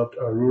developed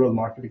a rural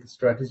marketing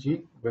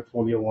strategy with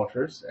Folia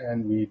Waters,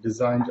 and we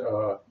designed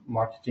a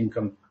marketing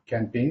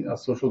campaign, a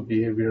social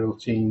behavioral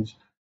change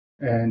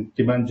and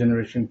demand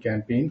generation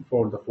campaign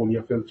for the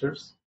Folia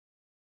filters.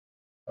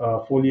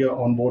 Folia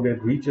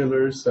onboarded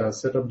retailers,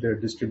 set up their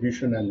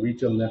distribution and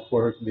retail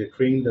network. They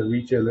trained the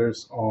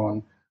retailers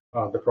on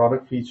the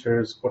product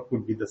features, what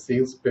would be the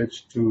sales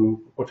pitch to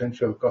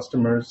potential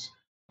customers,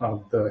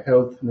 the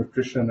health,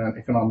 nutrition, and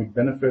economic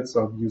benefits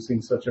of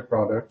using such a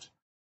product.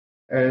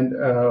 And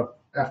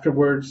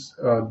afterwards,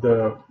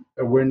 the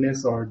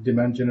awareness or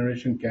demand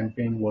generation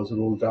campaign was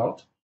rolled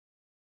out.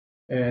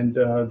 And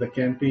the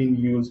campaign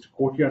used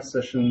courtyard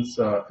sessions,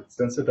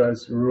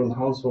 sensitized rural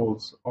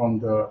households on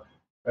the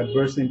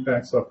adverse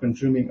impacts of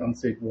consuming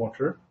unsafe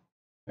water,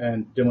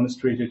 and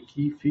demonstrated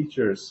key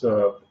features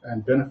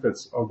and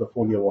benefits of the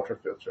Folia water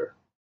filter.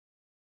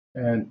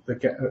 And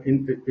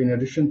in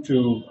addition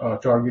to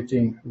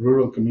targeting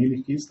rural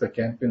communities, the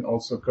campaign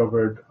also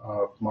covered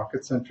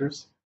market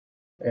centers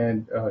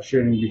and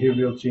sharing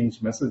behavioral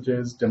change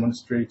messages,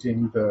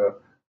 demonstrating the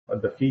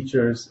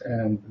features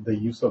and the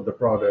use of the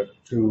product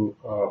to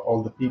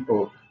all the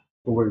people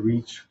who were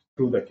reached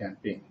through the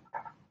campaign.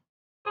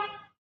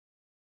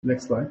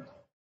 Next slide.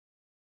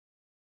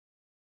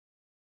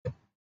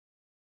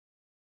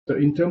 So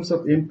in terms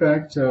of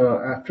impact,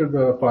 after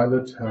the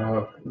pilot,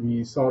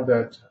 we saw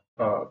that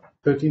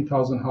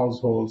 13,000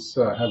 households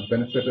have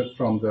benefited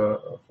from the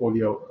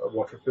Folia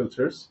water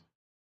filters.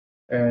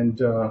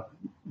 And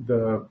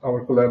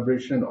our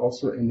collaboration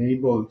also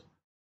enabled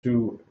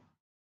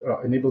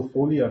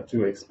Folia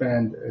to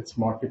expand its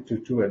market to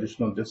 2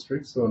 additional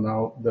districts. So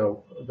now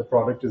the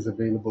product is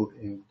available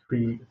in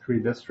three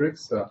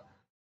districts.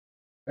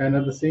 And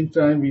at the same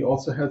time, we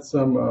also had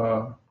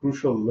some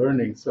crucial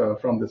learnings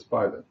from this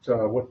pilot.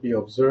 What we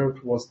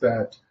observed was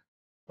that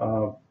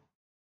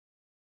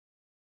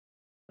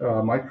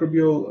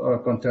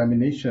microbial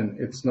contamination,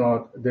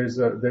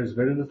 there's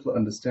very little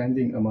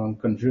understanding among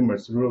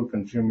rural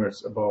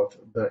consumers about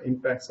the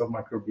impacts of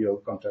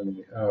microbial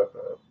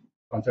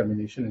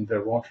contamination in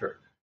their water.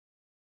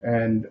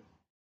 And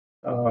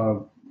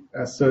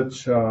as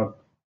such,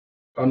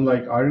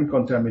 unlike iron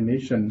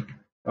contamination,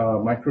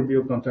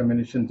 microbial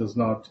contamination does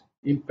not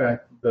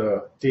impact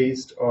the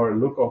taste or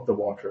look of the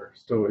water.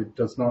 So it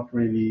does not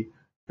really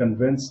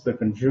convince the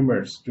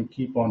consumers to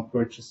keep on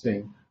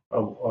purchasing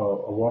a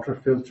water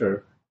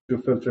filter to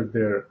filter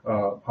their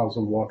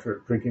household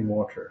water, drinking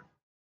water.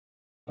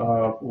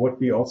 What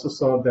we also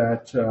saw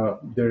that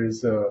there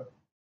is a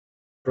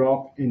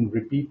drop in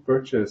repeat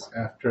purchase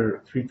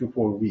after 3 to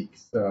 4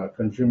 weeks.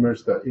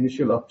 Consumers, the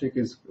initial uptick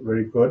is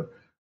very good.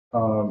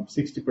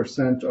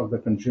 60% of the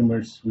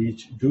consumers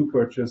do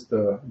purchase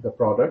the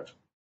product.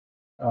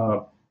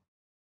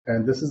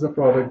 And this is a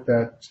product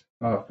that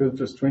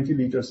filters 20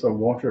 liters of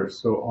water.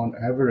 So on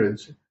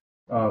average,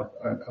 a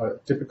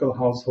typical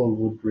household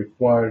would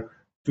require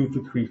 2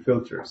 to 3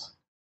 filters.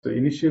 So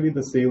initially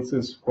the sales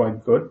is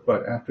quite good,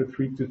 but after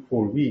 3 to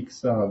 4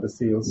 weeks, the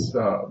sales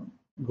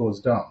goes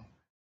down.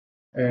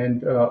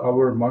 And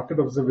our market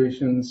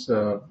observations,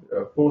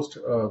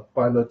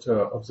 post-pilot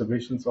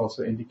observations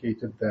also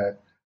indicated that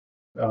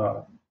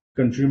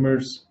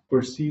consumers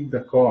perceive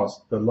the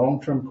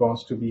long-term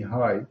cost to be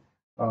high.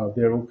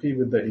 They're okay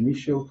with the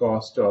initial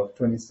cost of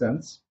 20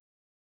 cents,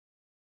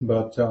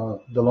 but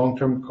the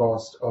long-term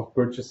cost of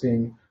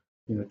purchasing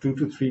 2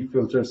 to 3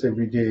 filters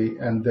every day,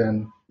 and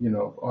then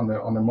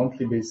on a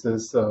monthly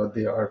basis,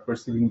 they are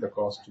perceiving the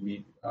cost to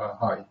be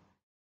high.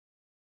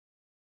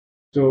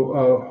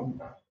 So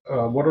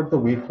what are the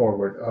way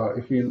forward?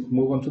 If you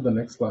move on to the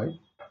next slide.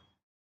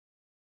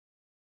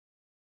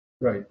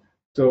 Right.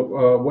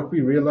 So what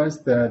we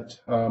realized that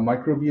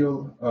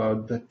microbial,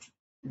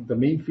 the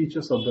main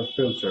features of the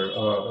filter,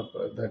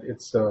 that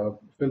it's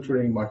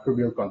filtering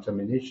microbial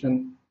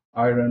contamination,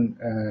 iron,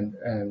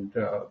 and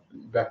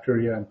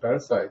bacteria and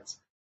parasites.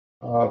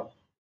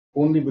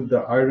 Only with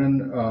the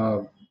iron,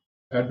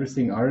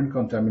 addressing iron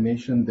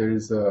contamination, there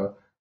is a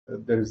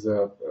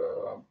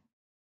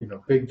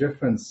big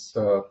difference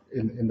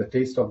in the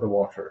taste of the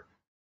water.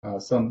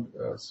 It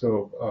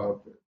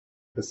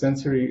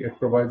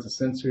provides a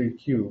sensory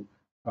cue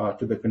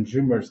to the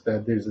consumers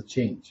that there's a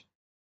change,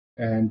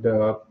 and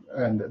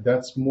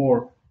that's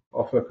more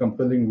of a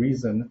compelling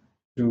reason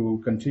to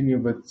continue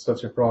with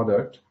such a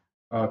product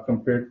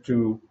compared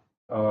to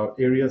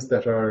areas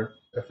that are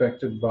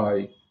affected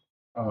by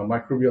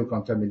microbial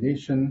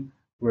contamination,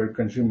 where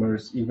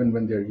consumers, even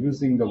when they're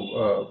using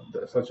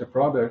such a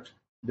product,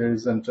 there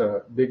isn't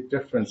a big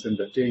difference in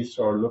the taste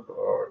or look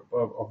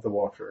of the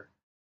water.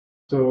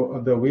 So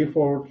the way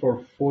forward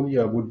for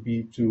Folia would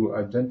be to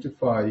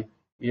identify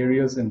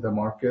areas in the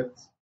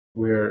markets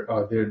where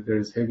there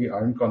is heavy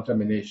iron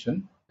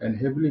contamination, and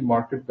heavily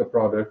market the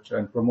product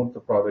and promote the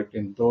product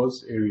in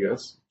those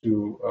areas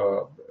to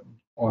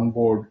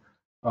onboard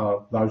a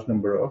large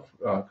number of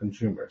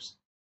consumers.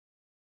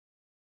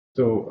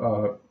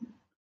 So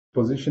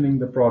positioning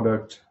the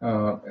product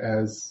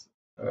as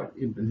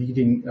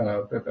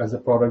as a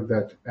product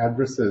that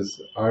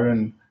addresses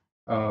iron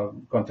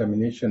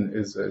contamination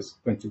is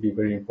going to be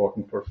very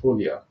important for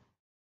Folia.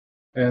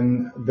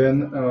 And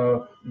then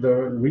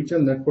the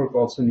retail network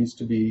also needs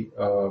to be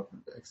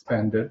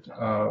expanded.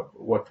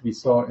 What we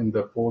saw in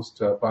the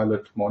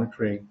post-pilot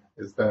monitoring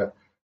is that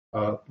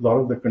a lot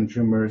of the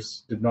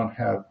consumers did not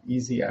have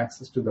easy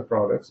access to the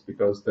products,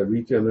 because the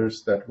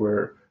retailers that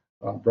were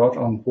brought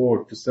on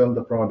board to sell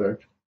the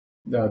product,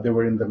 they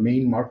were in the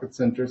main market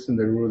centers in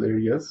the rural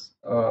areas,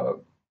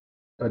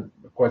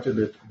 quite a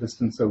bit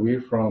distance away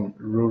from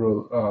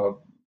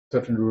rural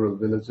certain rural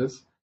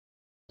villages.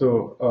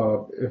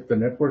 So if the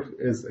network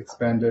is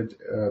expanded,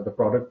 the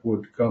product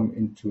would come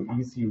into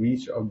easy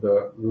reach of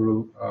the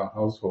rural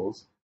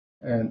households,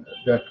 and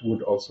that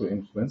would also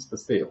influence the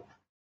sale.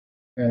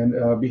 And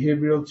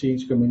behavioral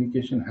change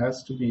communication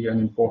has to be an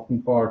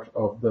important part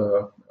of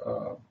the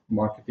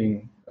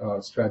marketing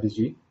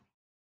strategy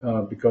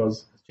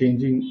because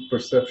changing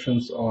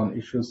perceptions on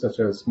issues such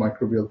as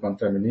microbial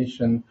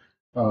contamination,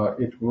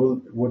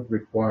 would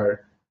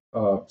require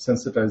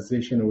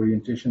sensitization,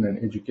 orientation,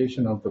 and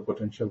education of the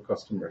potential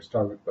customers,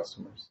 target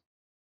customers.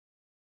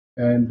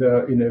 And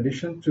in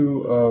addition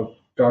to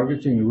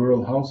targeting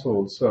rural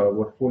households,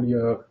 what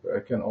Folia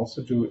can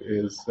also do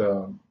is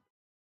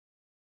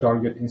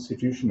target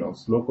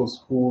institutionals, local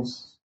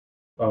schools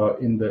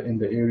in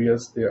the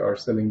areas they are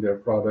selling their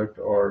product,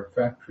 or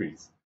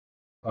factories,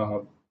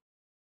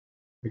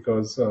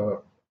 because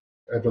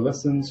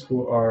adolescents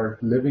who are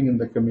living in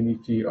the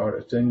community are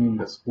attending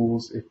the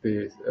schools. If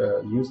they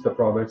use the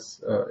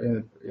products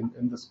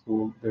in the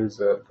school, there's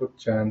a good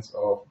chance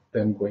of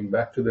them going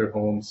back to their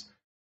homes,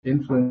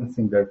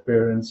 influencing their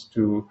parents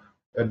to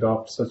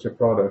adopt such a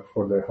product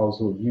for their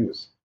household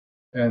use.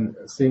 And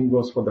same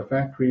goes for the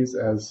factories.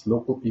 As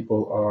local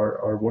people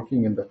are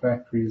working in the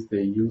factories,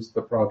 they use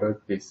the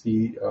product, they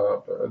see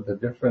the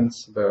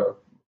difference, the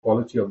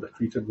quality of the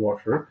treated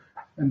water,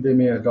 and they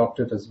may adopt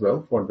it as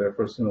well for their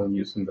personal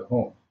use in the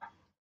home.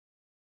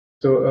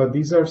 So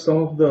these are some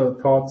of the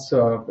thoughts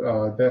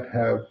that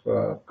have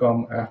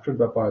come after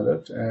the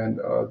pilot, and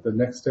the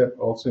next step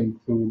also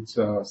includes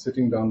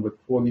sitting down with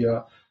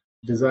Folia,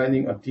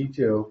 designing a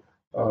detailed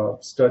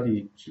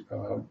study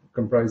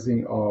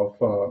comprising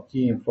of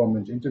key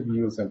informant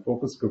interviews and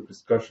focus group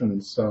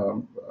discussions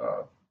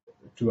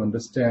to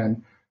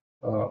understand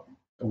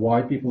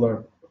why people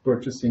are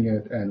purchasing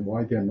it and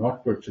why they're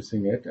not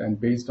purchasing it,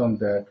 and based on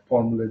that,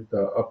 formulate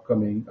the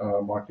upcoming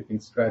marketing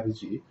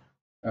strategy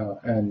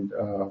and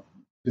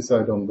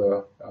decide on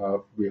the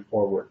way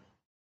forward.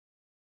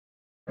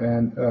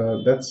 And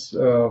that's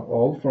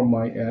all from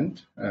my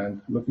end,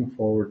 and looking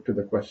forward to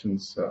the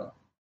questions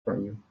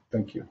from you.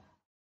 Thank you.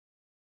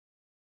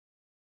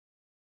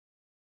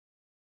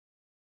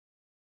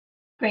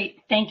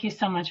 Great. Thank you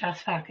so much,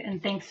 Asfaq.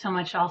 And thanks so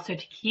much also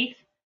to Keith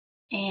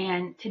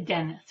and to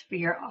Dennis for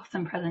your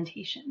awesome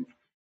presentations.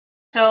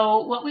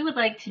 So what we would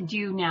like to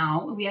do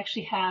now, we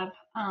actually have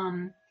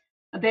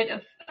a bit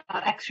of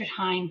extra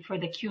time for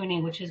the Q&A,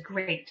 which is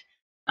great.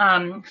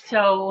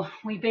 So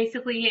we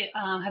basically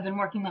have been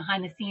working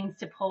behind the scenes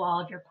to pull all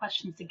of your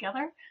questions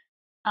together.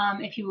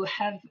 If you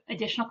have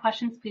additional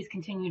questions, please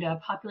continue to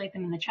populate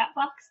them in the chat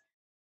box.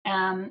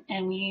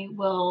 And we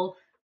will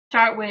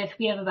start with,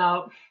 we have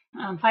about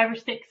 5 or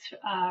 6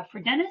 for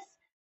Dennis.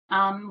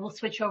 We'll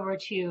switch over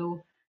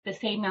to the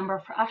same number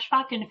for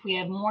Ashfaq, and if we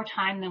have more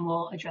time, then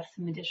we'll address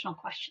some additional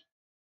questions.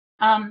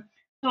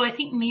 So I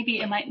think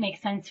maybe it might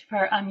make sense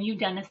for you,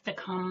 Dennis, to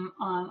come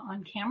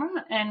on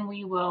camera, and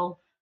we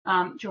will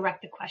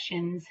direct the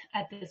questions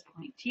at this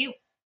point to you.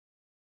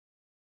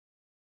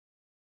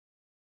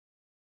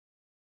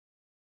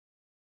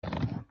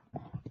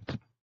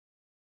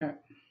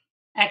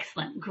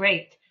 Excellent,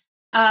 great.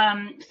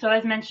 So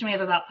as mentioned, we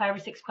have about 5 or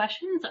 6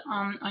 questions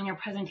on your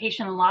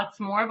presentation, lots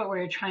more, but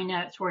we're trying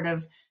to sort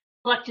of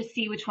select to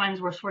see which ones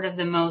were sort of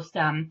the most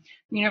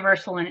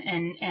universal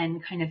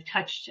and kind of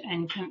touched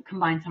and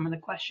combine some of the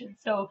questions.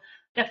 So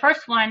the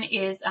first one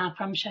is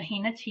from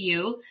Shahina to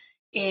you,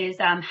 is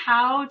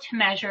how to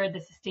measure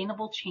the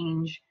sustainable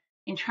change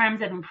in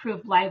terms of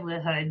improved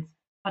livelihoods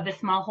of the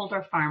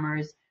smallholder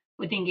farmers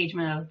with the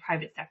engagement of the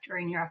private sector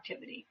in your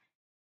activity.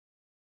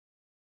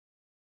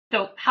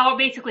 So how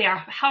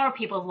are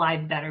people's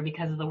lives better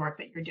because of the work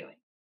that you're doing?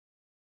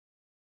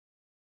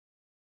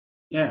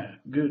 Yeah,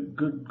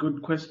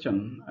 good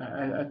question.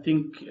 I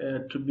think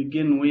to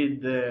begin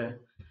with,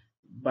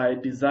 by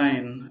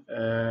design,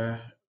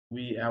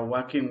 we are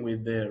working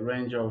with the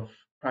range of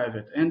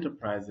private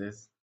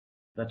enterprises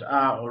that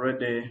are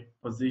already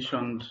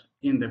positioned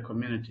in the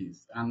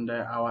communities, and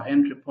our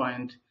entry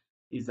point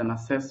is an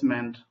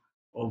assessment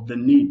of the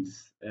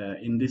needs,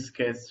 in this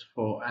case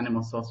for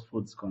animal source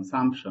foods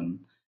consumption.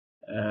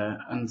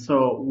 And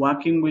so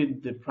working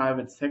with the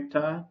private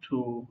sector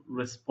to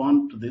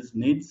respond to these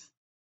needs.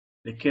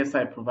 The case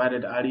I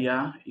provided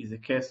earlier is a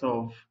case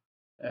of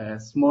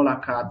smaller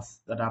cuts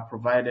that are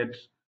provided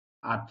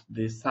at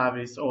the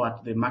service or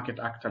at the market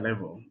actor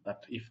level,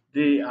 that if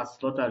they are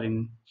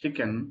slaughtering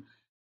chicken,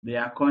 they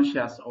are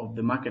conscious of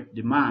the market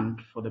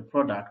demand for the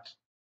product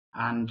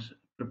and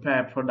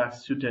prepare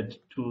products suited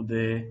to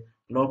the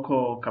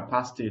local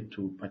capacity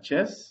to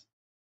purchase,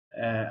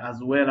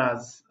 as well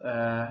as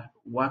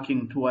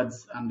working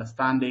towards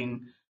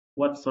understanding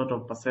what sort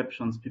of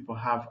perceptions people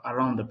have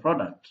around the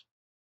product.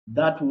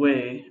 That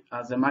way,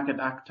 as a market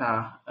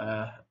actor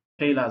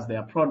tailors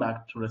their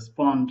product to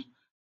respond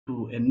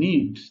to a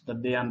need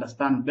that they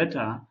understand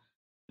better,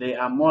 they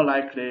are more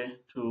likely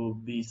to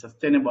be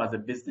sustainable as a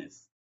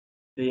business.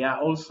 They are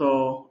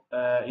also,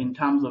 in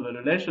terms of a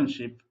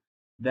relationship,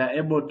 they're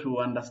able to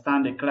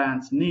understand the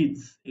client's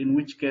needs, in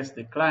which case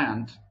the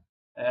client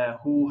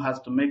who has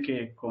to make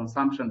a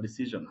consumption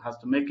decision, has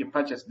to make a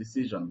purchase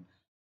decision,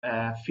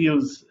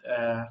 feels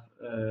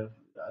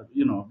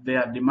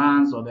their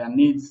demands or their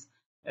needs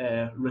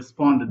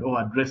responded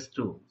or addressed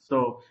to.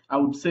 So I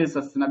would say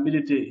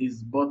sustainability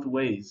is both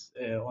ways,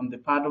 on the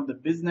part of the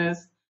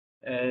business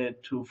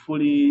to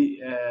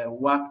fully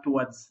work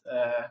towards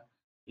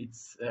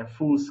its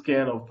full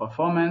scale of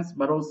performance,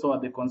 but also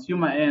at the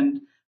consumer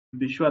end, to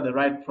be sure the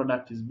right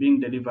product is being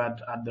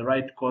delivered at the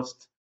right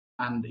cost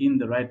and in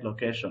the right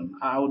location.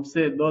 I would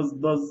say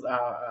those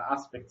are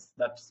aspects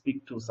that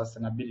speak to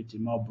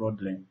sustainability more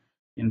broadly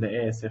in the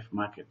ASF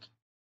market.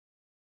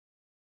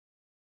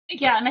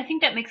 Yeah, and I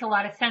think that makes a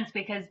lot of sense,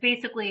 because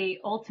basically,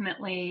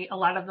 ultimately, a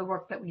lot of the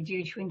work that we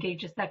do to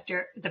engage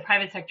the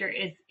private sector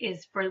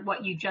is for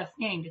what you just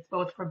named. It's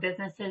both for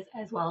businesses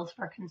as well as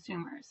for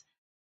consumers.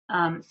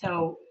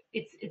 So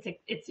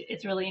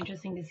it's really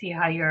interesting to see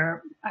how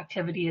your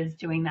activity is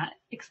doing that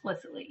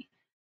explicitly.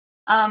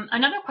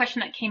 Another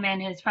question that came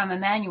in is from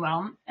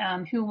Emmanuel,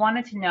 who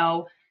wanted to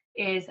know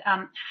is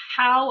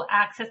how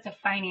access to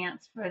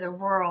finance for the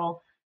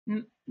rural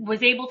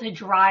was able to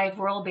drive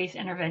rural-based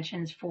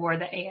interventions for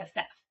the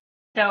ASF.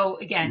 So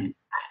again,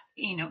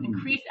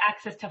 increased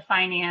access to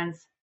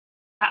finance.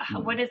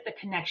 What is the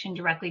connection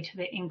directly to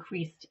the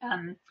increased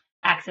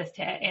access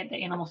to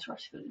the animal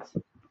source foods?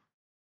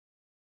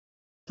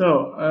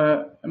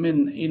 So,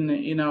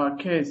 in our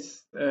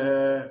case,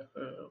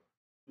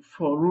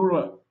 for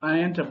rural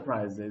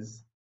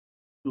enterprises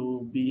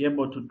to be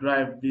able to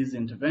drive these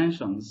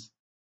interventions,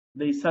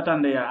 they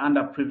certainly are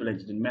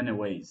underprivileged in many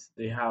ways.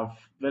 They have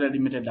very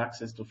limited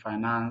access to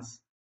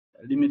finance,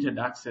 limited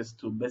access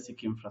to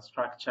basic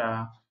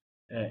infrastructure,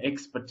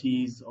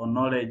 expertise or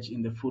knowledge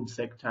in the food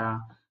sector.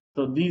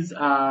 So these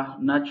are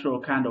natural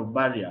kind of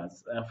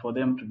barriers for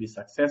them to be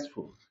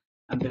successful.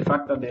 And the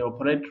fact that they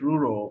operate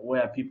rural,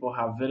 where people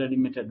have very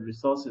limited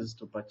resources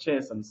to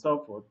purchase and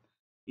so forth,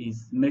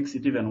 makes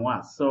it even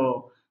worse.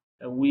 So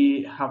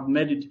we have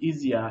made it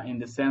easier in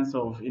the sense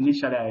of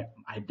initially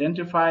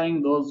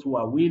identifying those who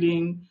are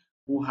willing,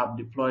 who have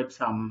deployed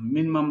some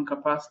minimum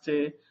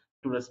capacity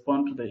to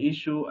respond to the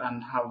issue,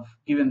 and have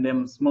given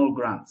them small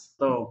grants.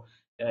 So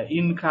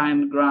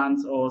in-kind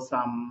grants or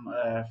some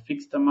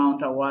fixed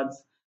amount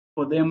awards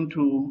for them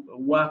to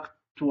work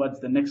towards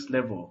the next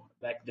level.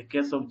 Like the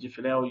case of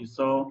Jifileo, you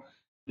saw,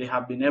 they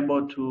have been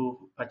able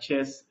to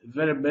purchase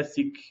very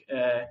basic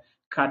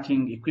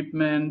cutting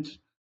equipment,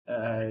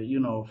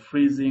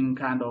 freezing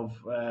kind of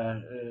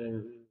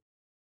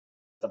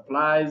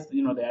supplies.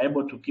 They're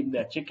able to keep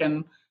their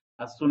chicken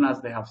as soon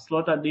as they have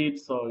slaughtered it,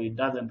 so it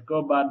doesn't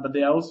go bad. But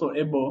they are also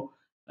able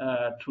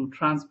to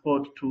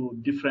transport to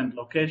different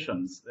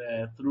locations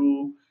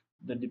through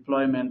the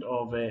deployment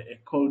of a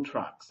cold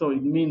truck. So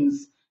it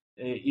means,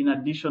 in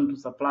addition to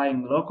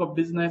supplying local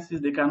businesses,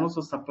 they can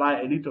also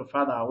supply a little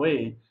further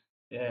away,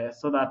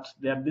 so that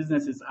their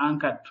business is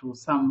anchored to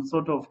some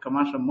sort of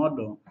commercial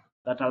model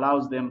that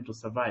allows them to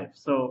survive.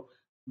 So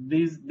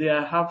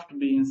there have to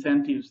be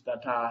incentives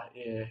that are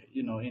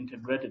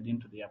integrated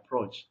into the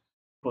approach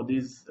for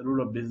these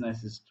rural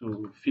businesses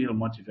to feel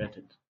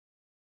motivated.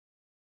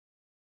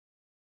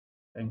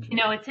 Thank you.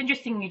 It's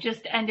interesting, you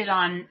just ended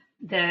on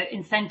the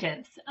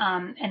incentives,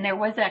 and there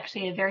was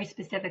actually a very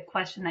specific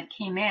question that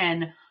came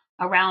in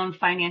around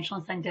financial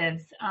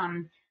incentives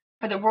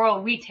for the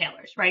rural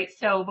retailers, right?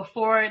 So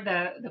before,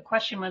 the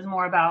question was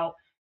more about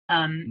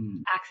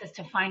access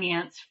to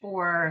finance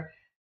for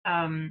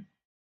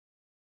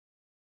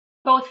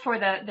both for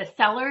the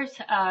sellers,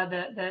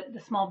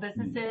 the small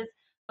businesses,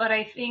 but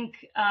I think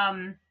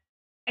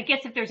I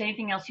guess if there's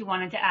anything else you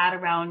wanted to add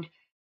around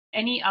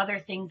any other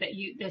things that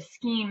the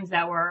schemes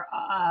that were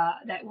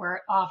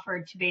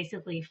offered to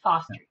basically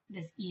foster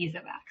this ease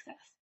of access.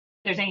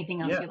 If there's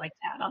anything else you'd like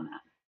to add on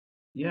that?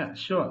 Yeah,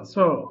 sure.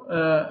 So,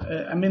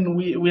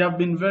 we have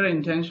been very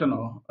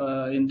intentional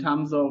in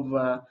terms of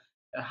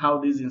how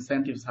these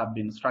incentives have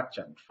been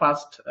structured.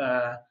 First,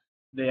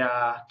 they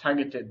are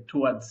targeted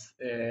towards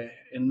a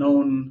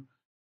known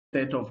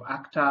set of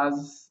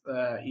actors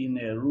in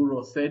a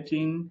rural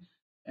setting,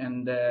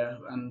 and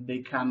they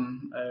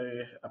can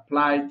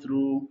apply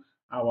through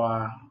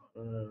our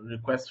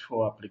request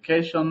for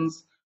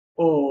applications,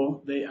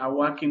 or they are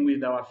working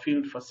with our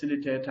field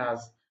facilitators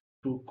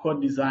to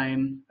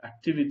co-design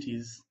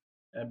activities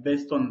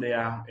based on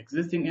their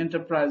existing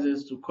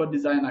enterprises, to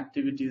co-design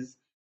activities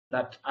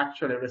that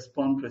actually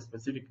respond to a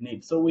specific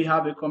need. So we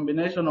have a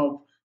combination of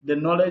the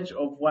knowledge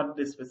of what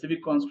the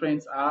specific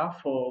constraints are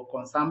for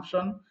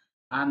consumption,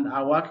 and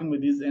are working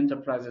with these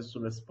enterprises to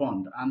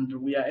respond. And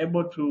we are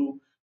able to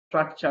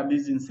structure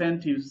these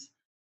incentives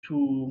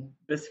to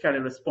basically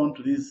respond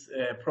to these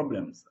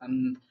problems.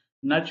 And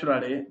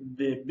naturally,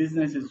 the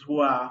businesses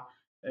who are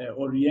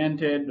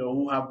oriented, or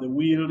who have the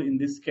will in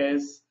this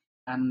case,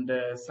 and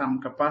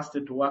some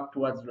capacity to work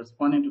towards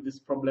responding to this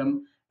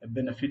problem,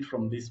 benefit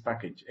from this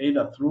package,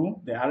 either through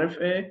the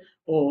RFA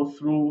or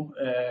through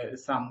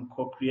some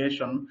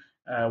co-creation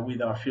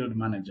with our field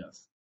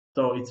managers.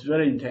 So it's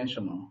very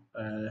intentional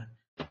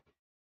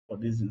for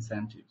these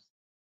incentives.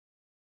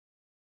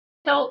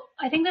 So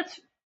I think that's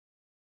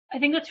I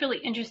think that's really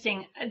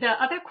interesting. The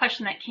other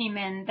question that came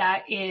in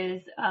that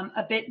is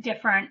a bit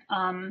different,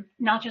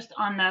 not just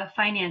on the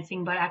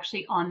financing, but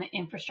actually on the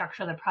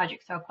infrastructure of the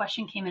project. So a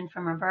question came in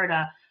from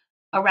Roberta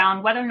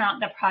around whether or not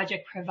the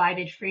project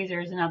provided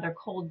freezers and other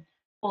cold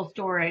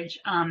storage,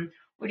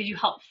 or did you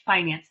help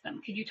finance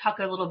them? Could you talk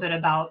a little bit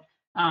about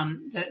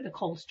the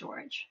cold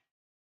storage?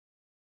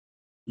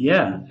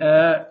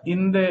 Yeah,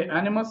 in the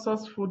animal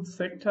source food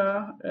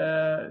sector,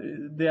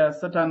 there are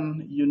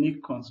certain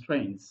unique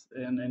constraints,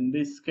 and in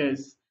this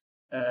case,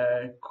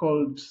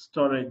 cold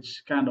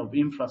storage kind of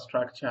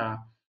infrastructure,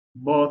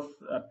 both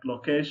at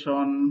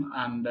location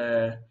and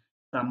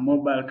some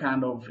mobile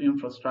kind of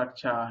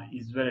infrastructure,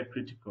 is very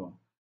critical.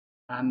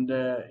 And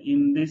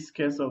in this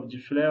case of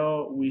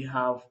Gifleo, we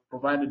have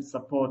provided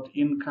support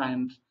in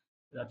kind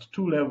at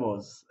two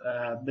levels.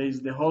 There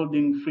is the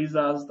holding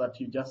freezers that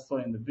you just saw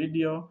in the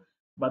video,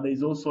 but there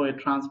is also a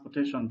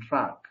transportation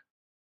truck.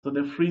 So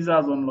the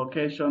freezers on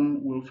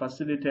location will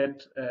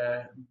facilitate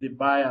the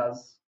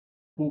buyers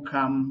who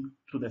come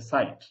to the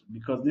site,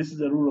 because this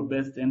is a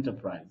rural-based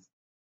enterprise.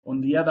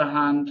 On the other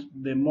hand,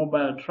 the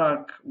mobile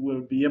truck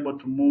will be able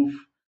to move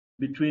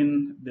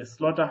between the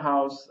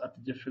slaughterhouse at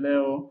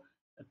Jefileo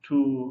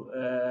to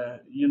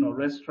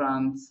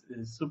restaurants,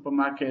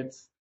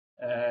 supermarkets,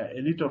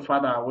 a little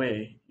further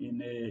away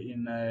in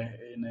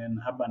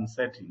an urban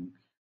setting.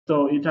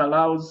 So it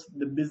allows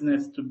the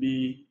business to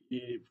be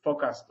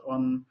focused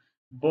on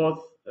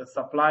both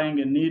supplying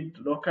a need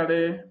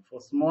locally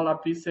for smaller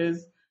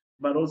pieces,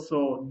 but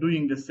also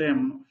doing the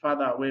same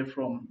further away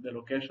from the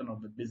location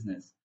of the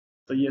business.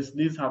 So yes,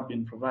 these have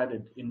been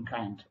provided in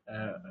kind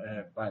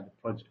by the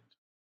project.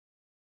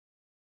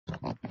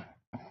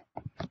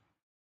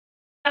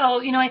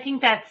 So, I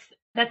think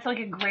that's like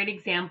a great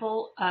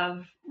example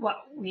of what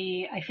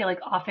I feel like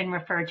often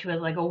refer to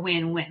as like a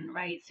win-win,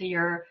 right? So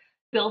you're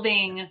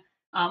building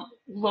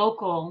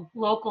local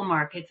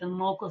markets and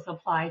local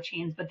supply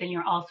chains, but then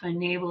you're also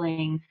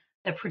enabling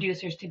the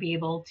producers to be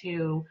able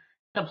to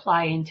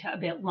supply into a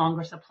bit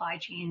longer supply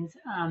chains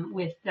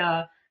with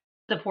the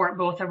support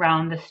both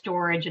around the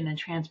storage and the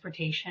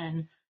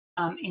transportation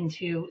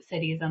into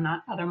cities and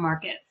other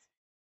markets.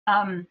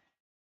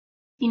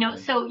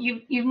 So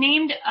you've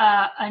named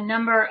a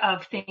number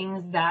of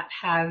things that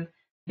have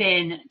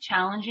been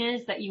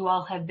challenges that you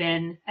all have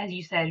been, as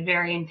you said,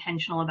 very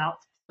intentional about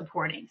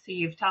supporting. So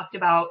you've talked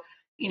about,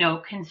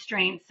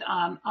 constraints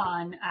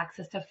on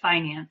access to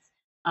finance,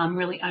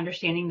 really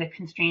understanding the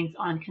constraints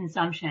on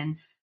consumption,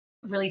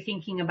 really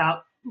thinking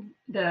about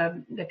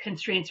the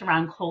constraints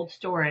around cold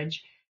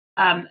storage.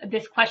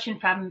 This question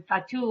from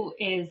Fatou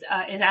is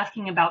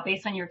asking about,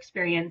 based on your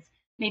experience,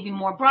 maybe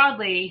more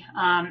broadly,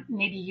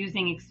 maybe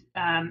using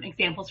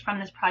examples from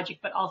this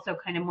project, but also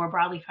kind of more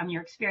broadly from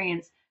your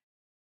experience,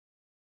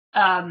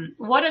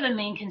 what are the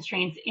main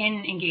constraints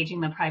in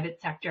engaging the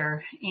private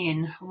sector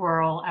in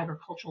rural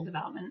agricultural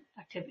development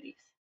activities?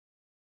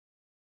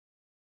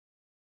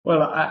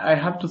 Well, I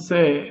have to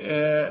say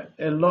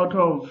a lot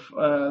of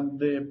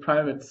the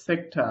private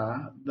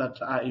sector that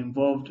are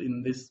involved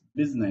in this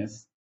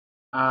business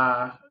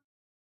are,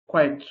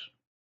 quite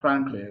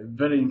frankly,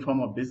 very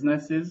informal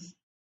businesses,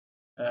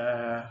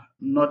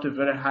 not a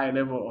very high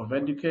level of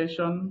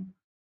education,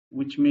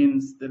 which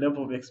means the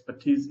level of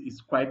expertise is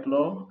quite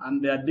low,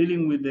 and they are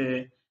dealing with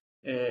a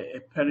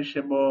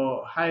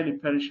perishable, highly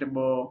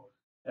perishable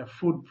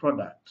food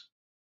product.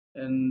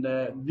 And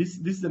this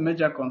is a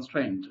major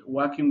constraint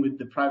working with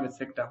the private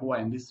sector who are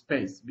in this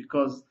space,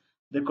 because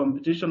the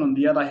competition on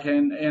the other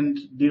hand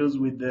deals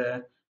with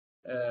the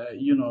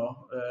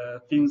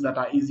things that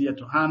are easier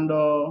to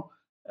handle,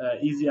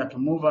 easier to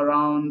move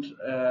around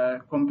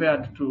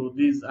compared to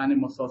these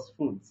animal source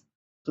foods.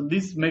 So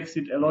this makes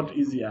it a lot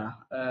easier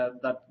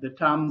that the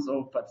terms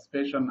of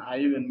participation are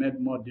even made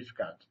more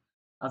difficult.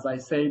 As I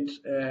said,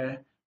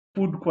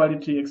 food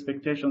quality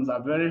expectations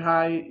are very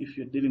high if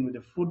you're dealing with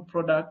a food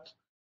product.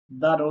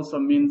 That also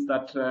means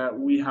that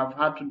we have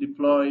had to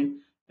deploy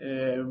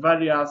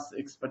various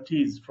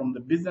expertise from the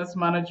business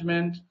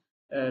management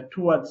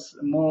towards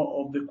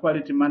more of the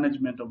quality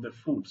management of the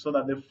food, so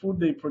that the food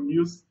they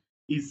produce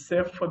is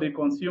safe for the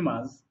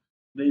consumers.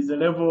 There is a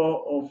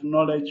level of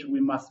knowledge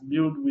we must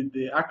build with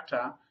the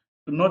actor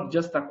to not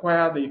just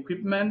acquire the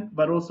equipment,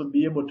 but also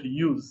be able to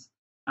use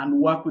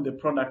and work with the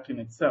product in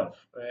itself,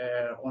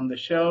 on the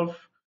shelf,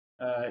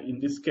 in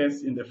this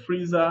case in the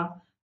freezer,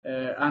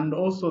 and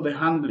also the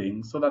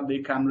handling, so that they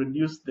can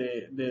reduce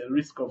the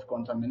risk of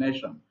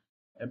contamination.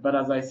 But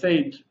as I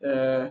said,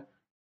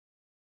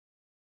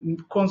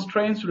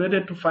 constraints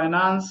related to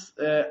finance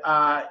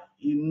are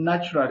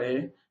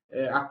naturally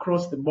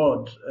across the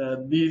board.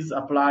 These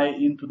apply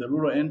into the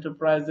rural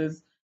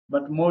enterprises,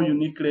 but more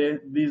uniquely,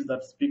 these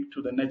that speak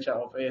to the nature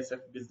of ASF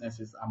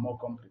businesses are more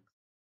complex.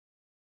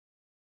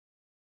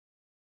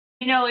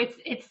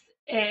 It's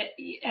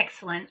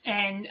excellent.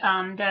 And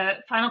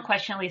the final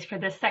question, at least for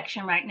this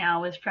section right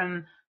now, is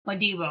from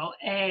Modibo.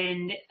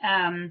 And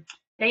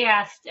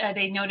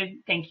they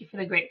noted, thank you for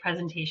the great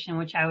presentation,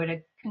 which I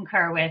would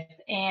concur with.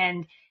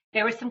 And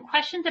there were some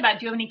questions about,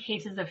 do you have any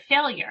cases of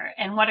failure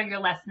and what are your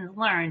lessons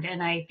learned?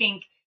 And I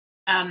think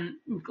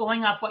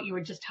going off what you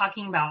were just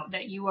talking about,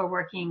 that you are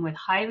working with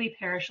highly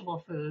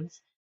perishable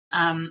foods.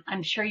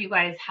 I'm sure you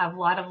guys have a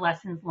lot of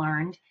lessons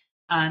learned.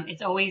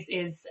 It's always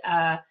is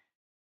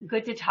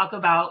good to talk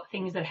about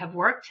things that have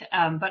worked,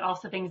 but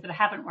also things that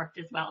haven't worked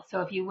as well.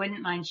 So if you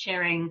wouldn't mind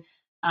sharing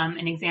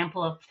an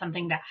example of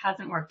something that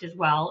hasn't worked as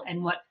well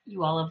and what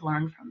you all have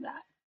learned from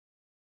that.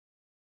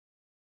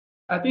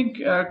 I think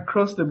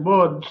across the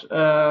board,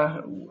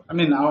 I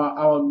mean,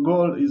 our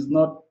goal is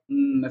not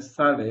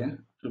necessarily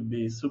to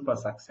be super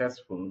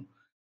successful.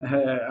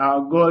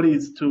 Our goal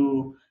is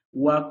to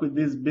work with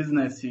these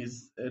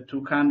businesses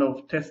to kind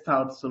of test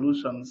out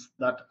solutions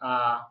that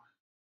are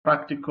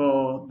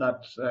practical,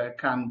 that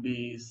can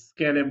be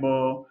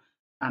scalable,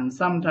 and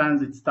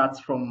sometimes it starts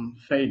from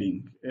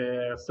failing.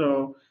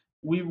 So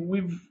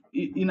we've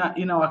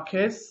in our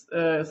case,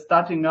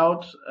 starting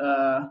out,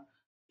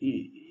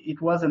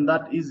 it wasn't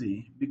that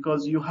easy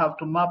because you have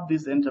to map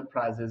these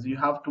enterprises, you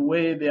have to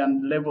weigh their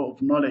level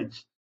of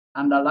knowledge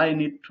and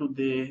align it to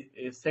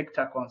the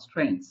sector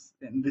constraints.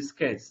 In this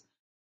case,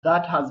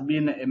 that has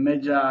been a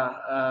major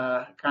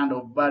kind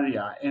of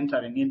barrier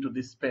entering into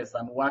this space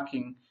and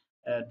working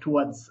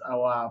towards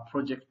our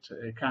project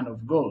kind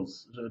of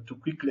goals to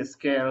quickly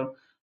scale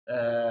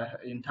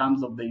in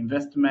terms of the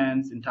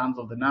investments, in terms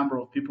of the number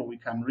of people we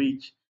can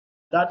reach.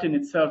 That in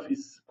itself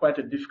is quite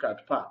a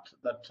difficult part,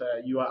 that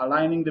you are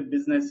aligning the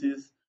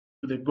businesses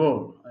to the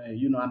goal,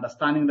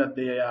 understanding that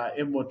they are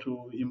able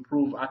to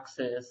improve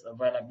access,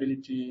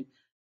 availability,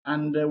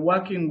 and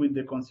working with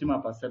the consumer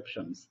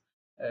perceptions.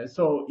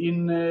 So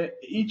in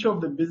each of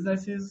the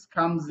businesses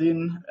comes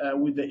in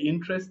with the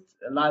interest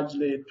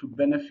largely to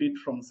benefit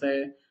from,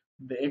 say,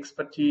 the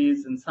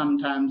expertise and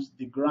sometimes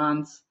the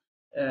grants,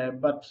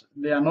 but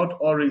they are not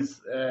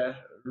always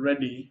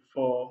ready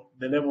for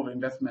the level of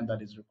investment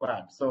that is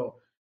required. So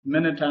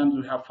many times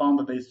we have found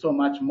that there is so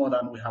much more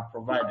than we have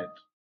provided.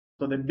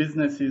 So the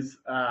businesses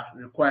are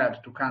required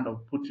to kind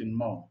of put in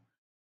more.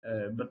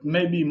 But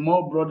maybe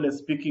more broadly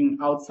speaking,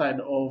 outside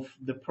of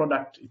the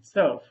product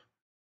itself,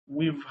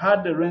 we've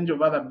had a range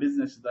of other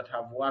businesses that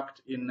have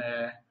worked in,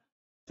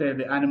 say,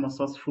 the animal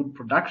source food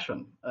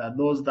production,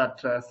 those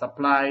that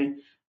supply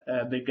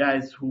the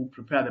guys who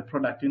prepare the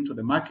product into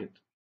the market.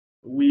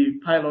 We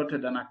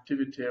piloted an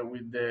activity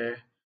with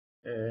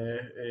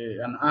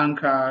an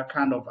anchor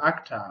kind of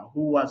actor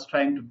who was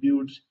trying to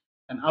build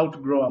an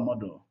outgrower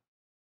model.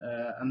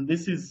 And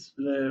this is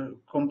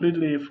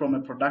completely from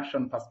a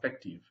production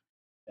perspective.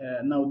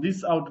 Now,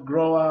 this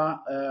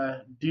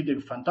outgrower did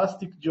a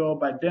fantastic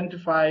job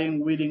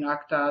identifying willing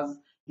actors,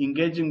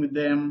 engaging with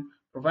them,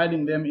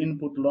 providing them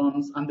input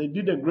loans, and they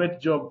did a great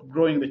job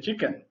growing the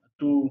chicken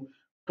to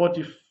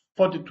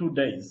 42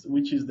 days,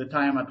 which is the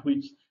time at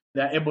which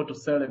they are able to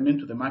sell them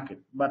into the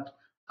market. But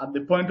at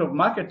the point of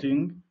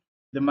marketing,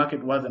 the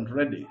market wasn't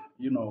ready.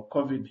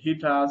 COVID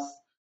hit us,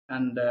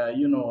 and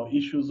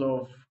issues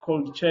of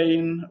cold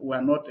chain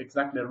were not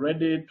exactly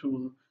ready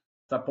to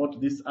support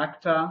this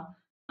actor.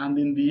 And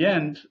in the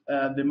end,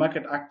 the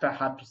market actor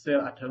had to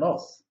sell at a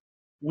loss,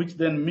 which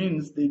then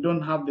means they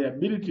don't have the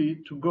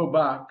ability to go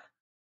back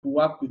to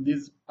work with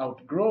these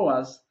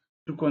outgrowers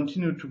to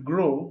continue to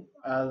grow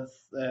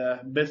as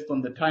based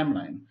on the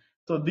timeline.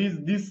 So this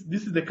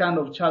is the kind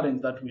of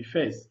challenge that we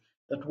face,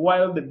 that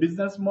while the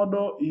business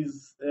model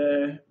is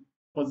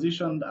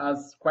positioned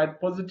as quite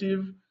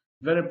positive,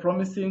 very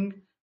promising,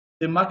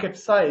 the market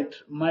side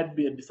might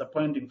be a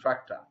disappointing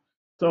factor.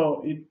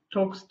 So it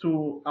talks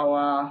to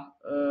our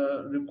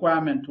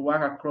requirement to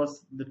work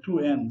across the two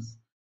ends,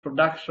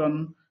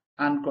 production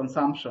and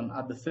consumption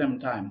at the same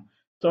time.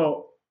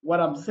 So what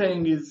I'm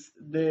saying is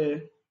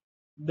the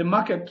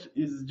market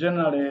is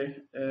generally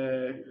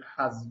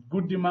has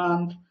good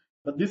demand,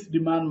 but this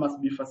demand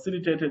must be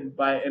facilitated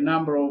by a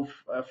number of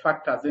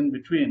factors in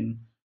between,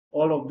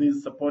 all of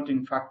these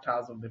supporting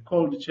factors of the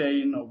cold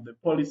chain, of the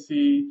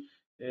policy,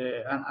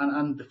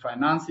 and the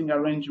financing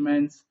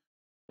arrangements,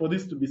 for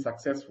this to be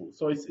successful.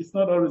 So it's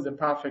not always a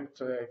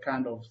perfect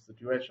kind of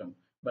situation,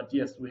 but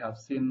yes, we have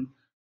seen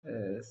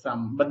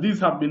some, but these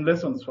have been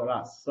lessons for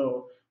us.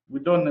 So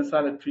we don't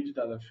necessarily treat it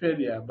as a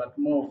failure, but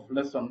more of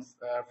lessons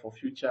for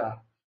future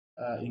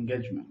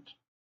engagement.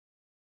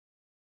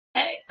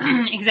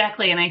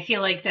 Exactly, and I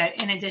feel like that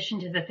in addition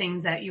to the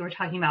things that you were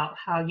talking about,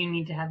 how you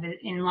need to have it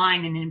in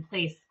line and in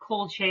place,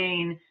 cold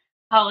chain,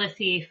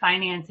 policy,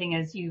 financing,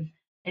 as you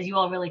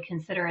all really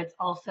consider, it's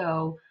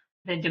also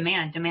the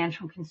demand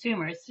from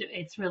consumers.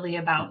 It's really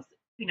about,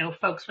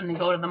 folks when they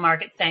go to the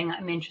market saying,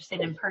 I'm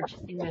interested in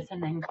purchasing this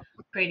and then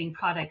creating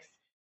products.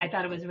 I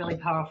thought it was really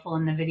powerful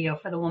in the video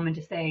for the woman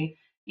to say,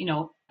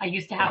 I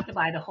used to have to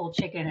buy the whole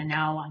chicken and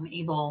now I'm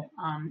able,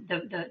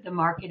 the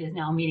market is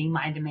now meeting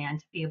my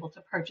demand to be able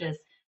to purchase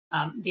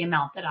the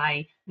amount that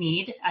I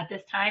need at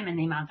this time and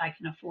the amount I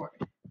can afford.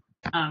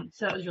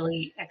 So it was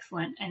really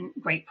excellent and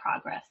great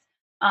progress.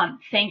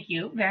 Thank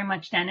you very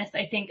much, Dennis.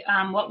 I think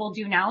what we'll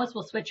do now is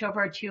we'll switch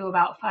over to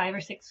about 5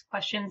 or 6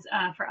 questions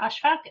for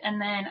Ashfaq,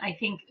 and then I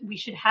think we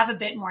should have a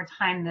bit more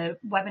time. The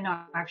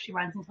webinar actually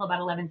runs until about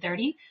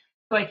 11:30,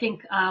 so I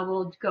think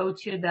we'll go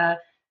to the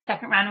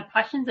second round of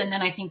questions, and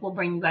then I think we'll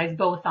bring you guys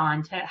both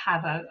on to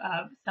have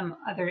some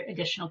other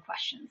additional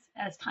questions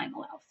as time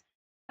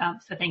allows.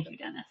 So thank you,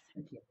 Dennis.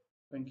 Thank you.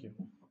 Thank you.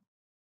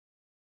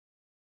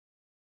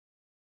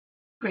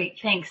 Great,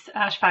 thanks,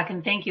 Ashfaq,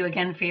 and thank you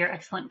again for your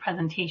excellent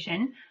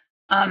presentation.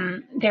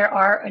 There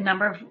are a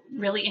number of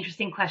really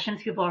interesting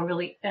questions. People are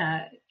really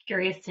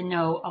curious to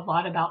know a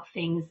lot about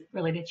things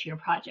related to your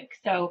project.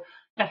 So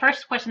the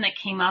first question that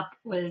came up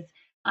was,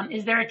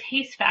 is there a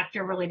taste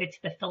factor related to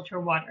the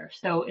filter water?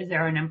 So is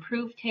there an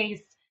improved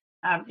taste?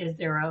 Is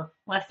there a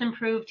less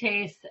improved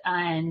taste?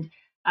 And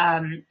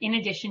in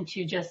addition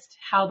to just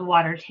how the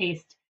water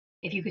tastes,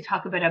 if you could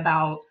talk a bit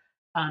about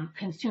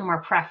consumer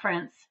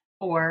preference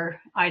for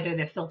either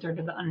the filtered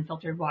or the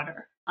unfiltered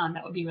water,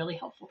 that would be really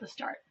helpful to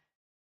start.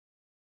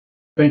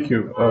 Thank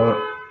you.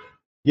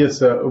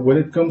 Yes, when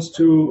it comes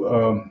to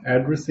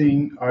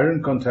addressing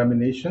iron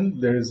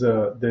contamination, there's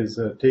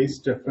a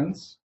taste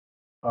difference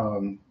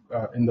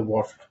in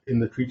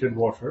the treated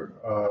water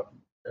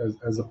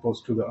as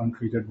opposed to the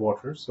untreated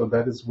water. So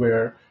that is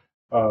where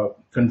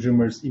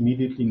consumers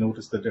immediately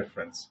notice the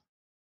difference.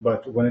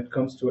 But when it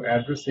comes to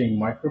addressing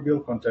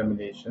microbial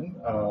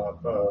contamination,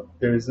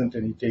 there isn't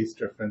any taste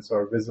difference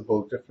or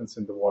visible difference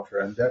in the water,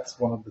 and that's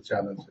one of the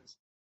challenges.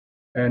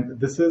 And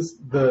this is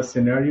the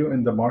scenario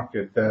in the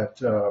market that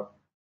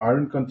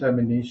iron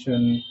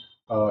contamination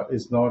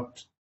is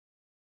not,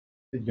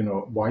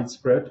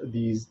 widespread.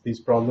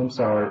 These problems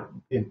are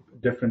in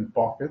different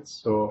pockets.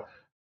 So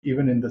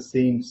even in the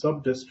same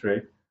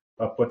sub-district,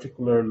 a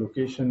particular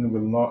location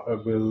will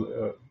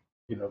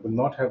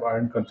not have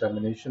iron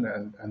contamination,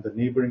 and the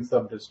neighboring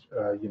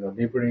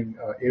neighboring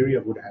area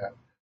would have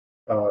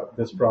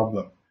this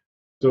problem.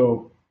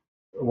 So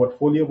what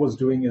Folia was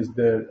doing is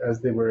that as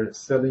they were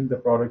selling the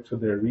product to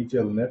their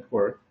retail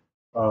network,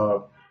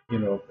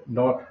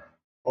 not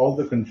all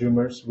the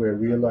consumers were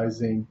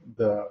realizing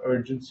the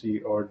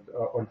urgency or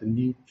the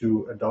need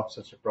to adopt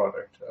such a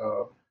product.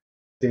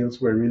 Sales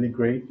were really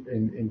great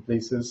in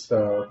places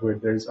where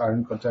there's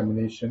iron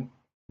contamination,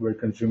 where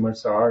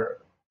consumers are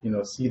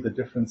see the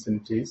difference in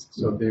taste.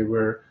 So they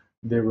were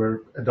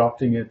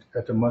adopting it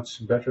at a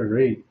much better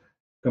rate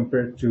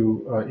compared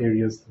to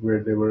areas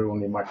where there were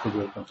only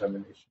microbial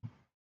contamination.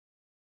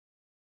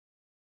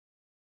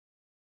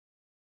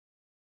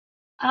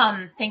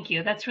 Thank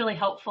you. That's really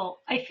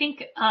helpful. I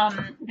think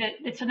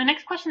so the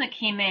next question that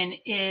came in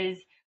is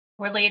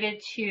related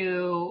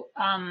to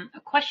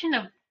a question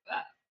of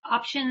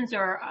options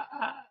or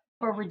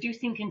for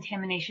reducing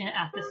contamination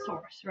at the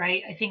source,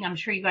 right? I'm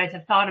sure you guys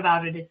have thought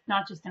about it. It's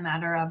not just a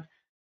matter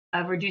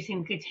of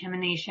reducing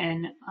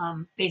contamination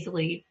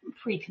basically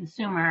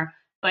pre-consumer,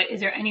 but is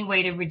there any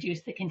way to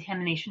reduce the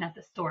contamination at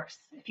the source?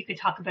 If you could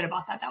talk a bit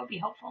about that, that would be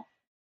helpful.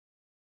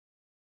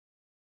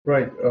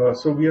 Right.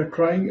 So we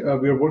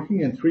are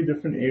working in 3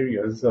 different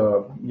areas,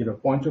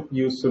 point of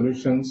use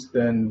solutions.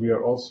 Then we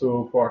are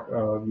also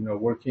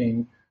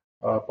partnering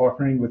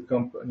with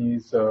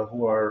companies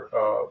who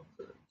are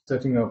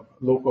setting up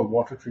local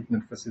water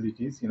treatment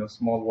facilities,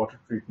 small water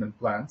treatment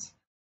plants.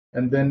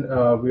 And then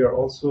we are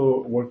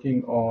also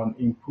working on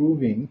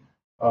improving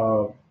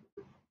the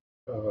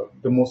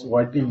most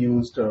widely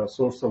used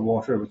source of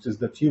water, which is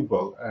the tube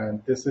well.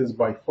 And this is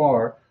by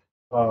far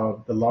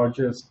the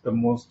largest, the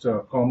most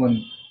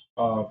common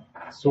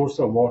source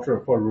of water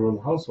for rural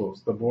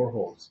households, the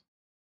boreholes.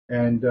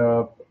 And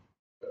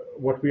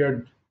what we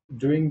are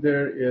doing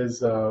there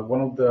is one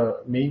of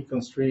the main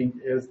constraints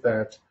is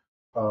that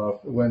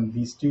when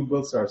these tube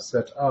wells are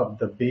set up,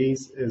 the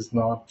base is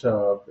not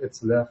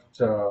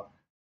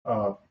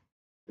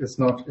it's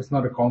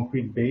not a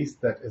concrete base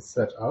that is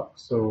set up,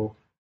 so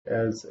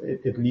as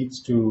it leads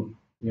to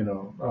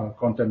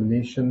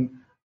contamination.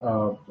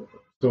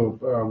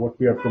 What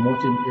we are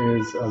promoting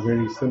is a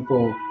very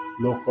simple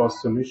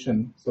low-cost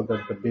solution so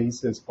that the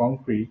base is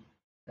concrete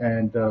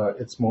and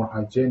it's more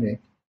hygienic,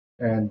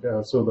 and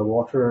so the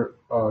water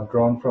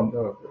drawn from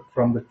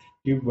the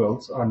tube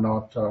wells are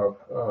not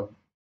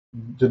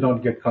do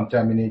not get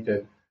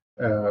contaminated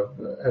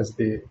as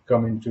they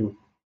come into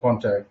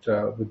contact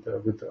with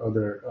the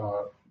other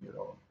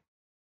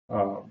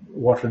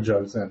water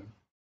jugs. And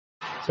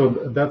so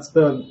that's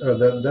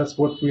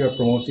what we are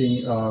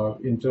promoting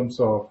in terms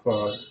of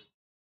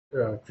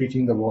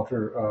treating the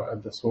water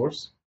at the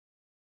source.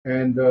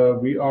 And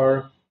we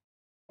are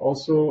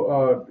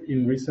also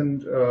in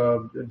recent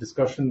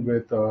discussion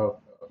with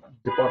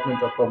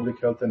Department of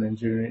Public Health and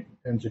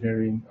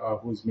Engineering,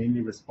 who is mainly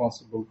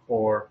responsible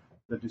for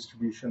the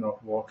distribution of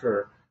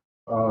water.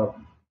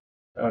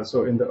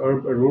 So in the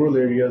rural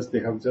areas, they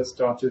have just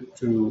started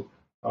to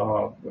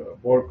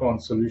work on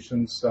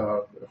solutions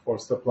for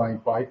supplying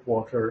pipe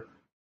water,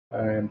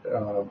 and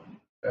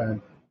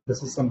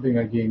this is something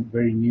again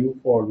very new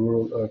for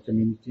rural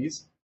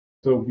communities.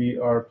 So we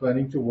are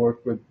planning to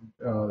work with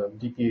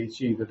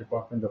DPHE, the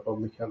Department of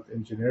Public Health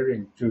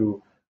Engineering,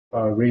 to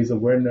raise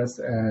awareness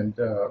and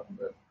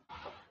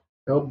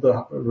help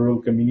the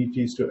rural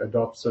communities to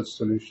adopt such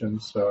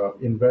solutions,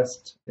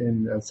 invest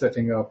in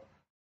setting up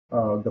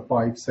the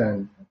pipes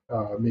and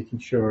making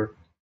sure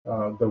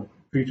the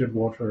treated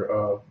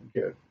water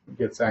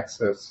gets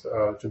access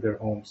to their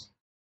homes.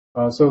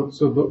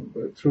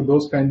 Through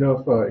those kind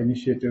of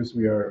initiatives,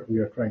 we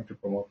are trying to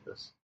promote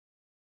this.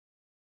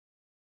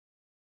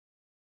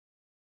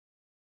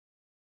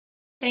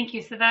 Thank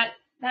you. So that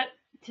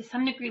to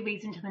some degree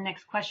leads into the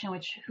next question,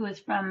 who is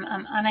from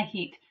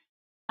Anahit.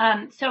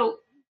 So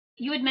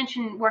you had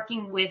mentioned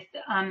working with,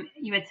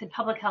 you had said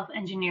public health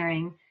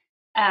engineering.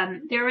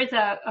 There is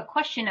a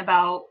question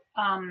about,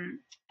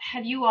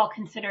 have you all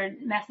considered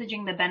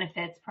messaging the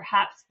benefits,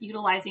 perhaps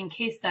utilizing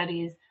case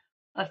studies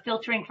of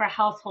filtering for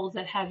households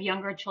that have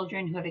younger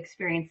children who have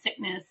experienced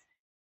sickness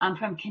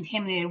from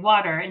contaminated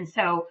water? And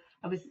so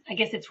I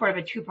guess it's sort of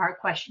a two-part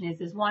question.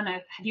 Is one,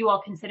 have you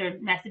all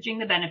considered messaging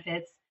the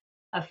benefits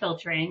of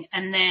filtering?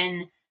 And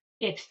then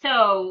if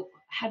so,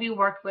 have you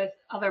worked with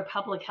other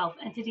public health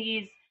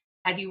entities?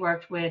 Have you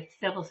worked with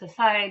civil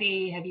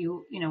society? Have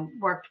you,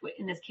 worked with,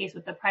 in this case,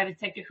 with the private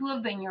sector? Who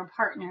have been your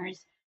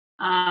partners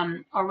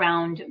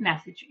around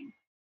messaging?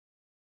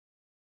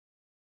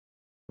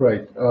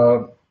 Right.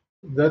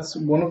 That's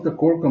one of the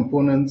core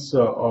components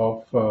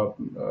of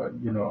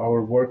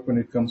our work when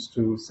it comes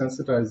to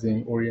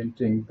sensitizing,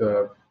 orienting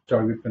the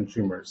target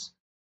consumers.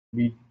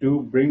 We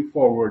do bring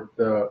forward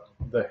the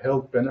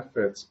health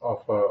benefits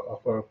of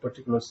a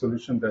particular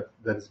solution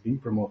that is being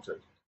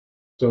promoted.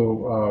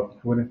 So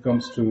when it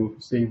comes to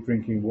safe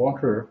drinking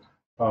water,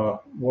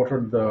 what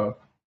are the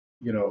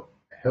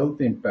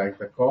health impact,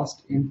 the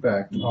cost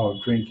impact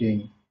of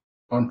drinking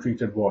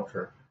untreated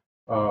water?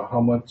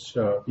 How much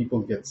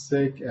people get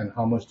sick, and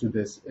how much do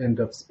they end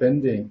up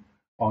spending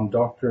on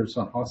doctors,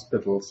 on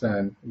hospitals,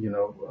 and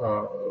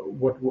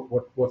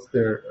what's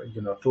their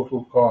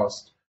total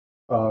cost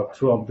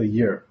throughout the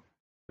year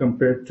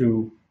compared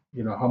to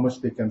how much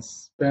they can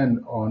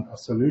spend on a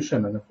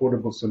solution, an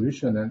affordable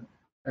solution,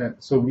 and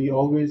so we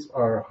always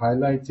are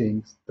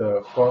highlighting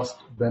the cost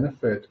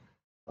benefit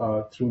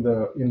in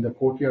the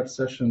courtyard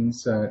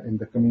sessions, in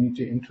the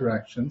community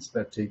interactions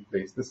that take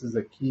place. This is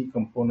a key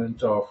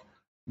component of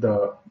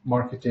the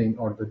marketing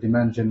or the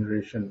demand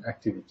generation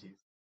activities.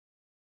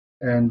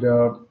 And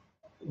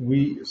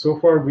so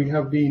far we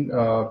have been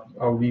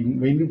we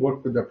mainly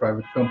work with the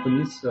private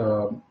companies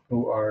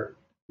who are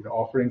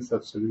offering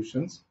such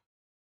solutions,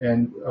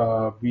 and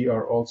we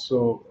are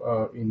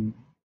also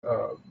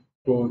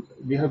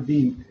we have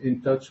been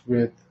in touch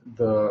with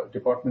the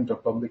Department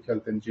of Public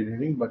Health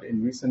Engineering, but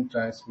in recent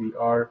times we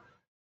are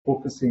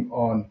focusing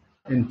on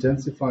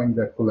intensifying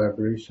that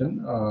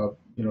collaboration,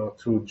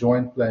 through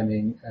joint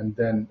planning and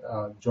then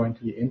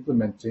jointly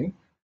implementing.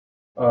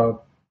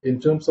 In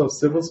terms of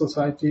civil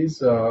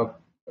societies, no,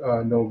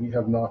 we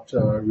have not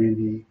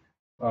really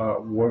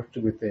worked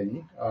with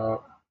any.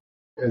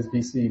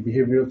 SBC,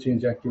 behavioral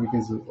change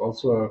activities, is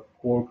also a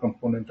core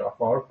component of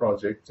our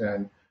project,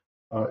 and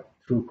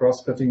through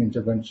cross-cutting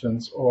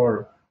interventions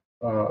or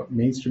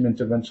mainstream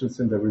interventions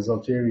in the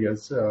result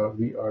areas,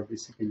 we are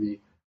basically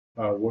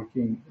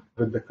working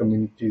with the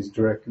communities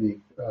directly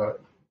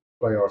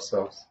by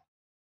ourselves.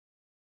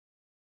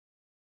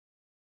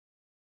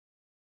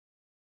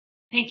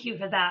 Thank you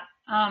for that.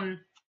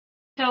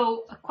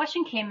 So a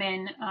question came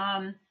in.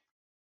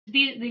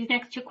 These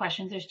next two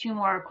questions, there's two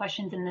more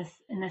questions in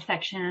this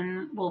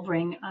section. We'll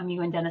bring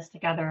you and Dennis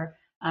together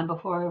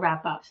before we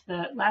wrap up. So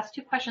the last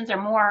two questions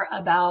are more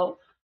about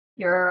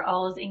your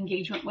all's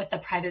engagement with the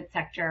private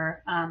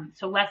sector.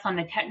 So less on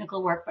the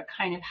technical work, but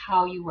kind of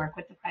how you work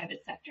with the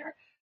private sector.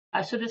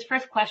 So this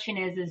first question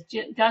is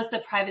does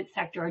the private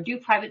sector, or do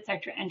private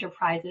sector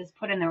enterprises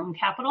put in their own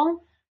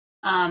capital?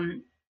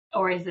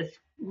 Or is this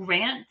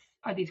grants?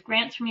 Are these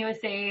grants from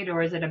USAID,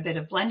 or is it a bit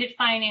of blended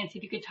finance?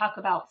 If you could talk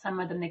about some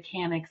of the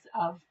mechanics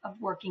of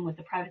working with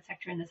the private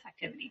sector in this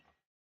activity.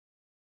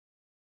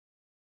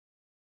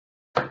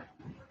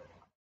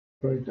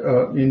 Right.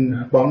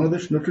 In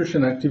Bangladesh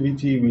nutrition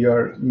activity, we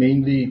are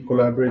mainly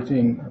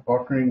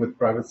partnering with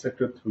private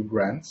sector through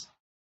grants,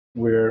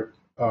 where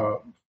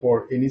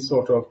for any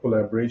sort of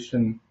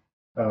collaboration,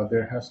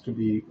 there has to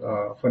be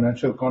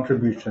financial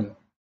contribution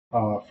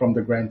from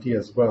the grantee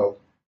as well.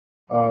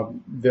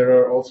 There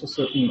are also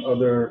certain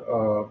other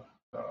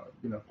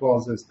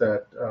clauses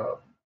that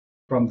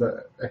from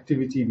the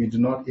activity we do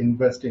not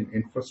invest in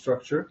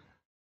infrastructure.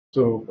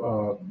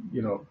 So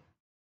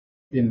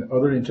in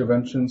other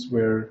interventions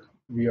where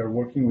we are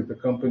working with a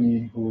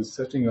company who is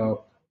setting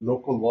up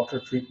local water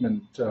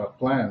treatment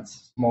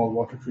plants, small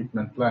water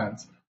treatment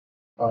plants,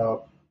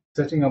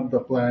 setting up the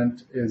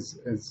plant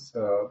is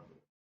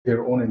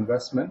their own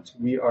investment.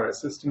 We are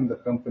assisting the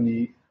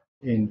company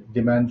in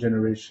demand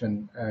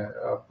generation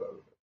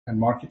and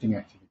marketing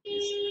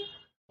activities.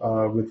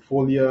 With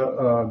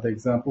Folia, the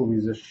example we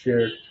just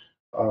shared,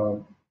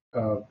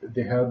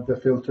 they have the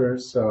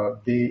filters.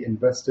 They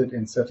invested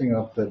in setting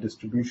up the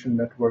distribution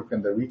network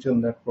and the retail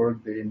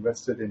network. They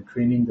invested in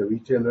training the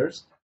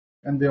retailers,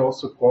 and they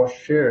also cost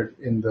shared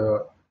in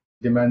the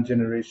demand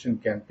generation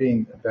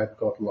campaign that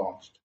got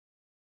launched.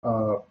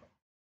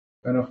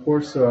 And of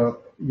course,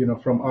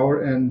 from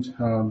our end,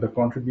 the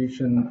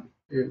contribution,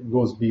 it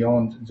goes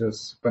beyond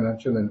just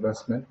financial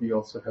investment. We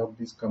also help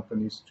these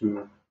companies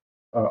to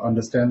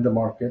understand the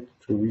market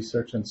through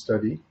research and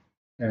study,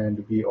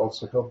 and we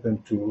also help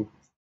them to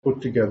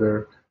put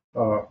together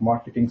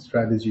marketing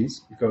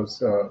strategies, because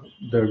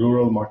the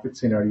rural market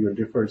scenario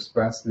differs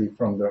vastly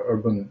from the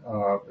urban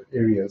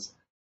areas.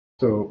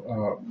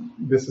 So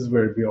this is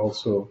where we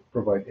also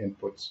provide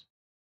inputs.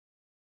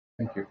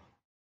 Thank you.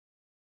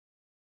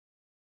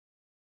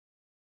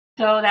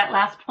 So that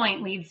last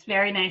point leads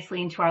very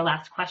nicely into our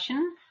last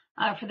question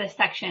for this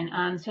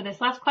section. So this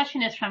last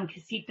question is from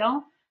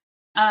Casito.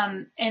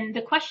 And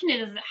the question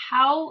is,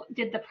 how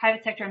did the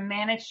private sector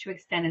manage to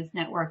extend its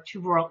network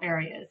to rural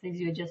areas, as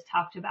you had just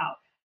talked about?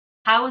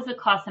 How is the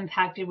cost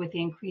impacted with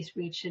the increased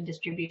reach and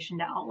distribution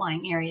to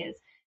outlying areas?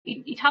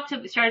 You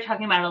started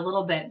talking about it a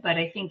little bit, but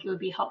I think it would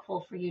be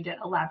helpful for you to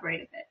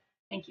elaborate a bit.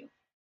 Thank you.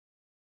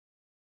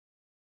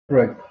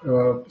 Right.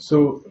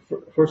 So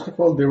first of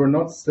all, they were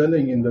not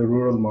selling in the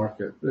rural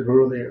market, the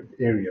rural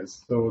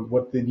areas. So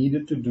what they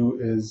needed to do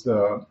is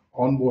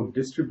onboard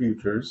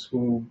distributors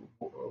who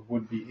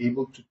would be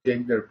able to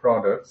take their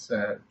products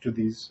to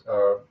these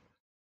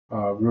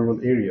rural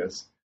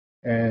areas.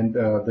 And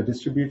the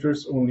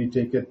distributors only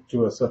take it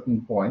to a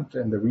certain point,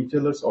 and the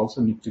retailers also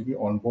need to be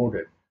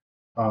onboarded.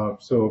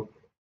 So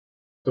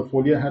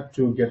Folia had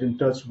to get in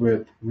touch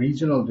with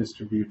regional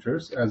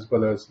distributors as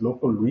well as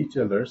local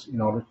retailers in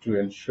order to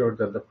ensure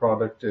that the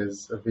product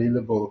is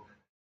available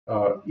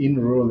in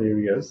rural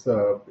areas,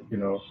 at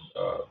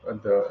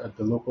the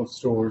local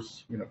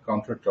stores,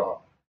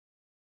 countertop.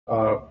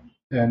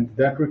 And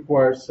that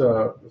requires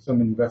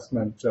some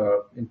investment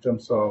in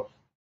terms of,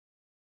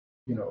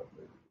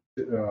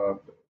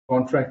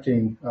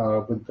 contracting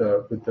with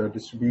the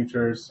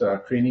distributors,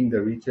 training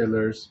the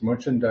retailers,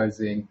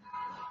 merchandising,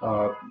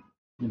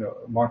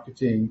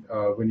 marketing.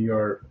 When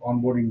you're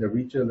onboarding the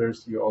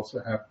retailers, you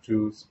also have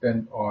to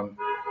spend on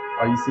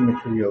IEC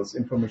materials,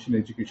 information,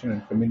 education,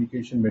 and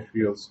communication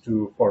materials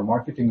for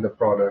marketing the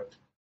product.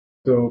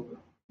 So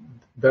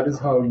that is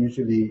how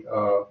usually,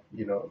 a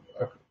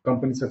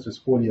company such as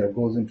Folia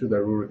goes into the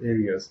rural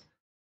areas.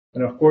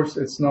 And of course,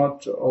 it's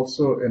not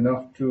also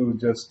enough to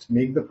just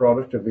make the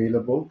product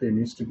available. There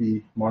needs to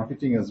be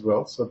marketing as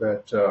well, so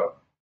that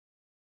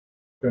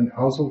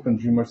household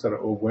consumers are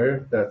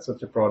aware that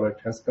such a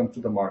product has come to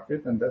the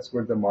market, and that's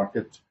where the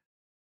market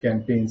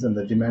campaigns and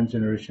the demand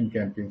generation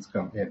campaigns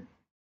come in.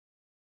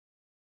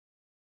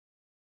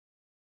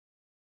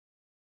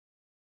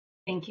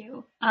 Thank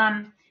you.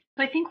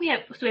 So I think we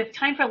have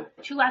time for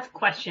two last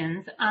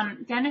questions.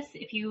 Dennis,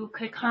 if you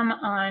could come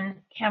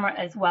on camera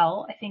as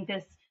well. I think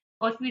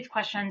both of these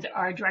questions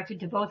are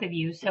directed to both of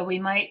you. So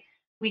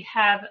we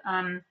have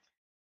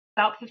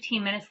about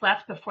 15 minutes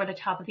left before the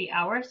top of the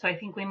hour. So I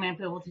think we might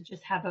be able to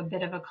just have a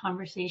bit of a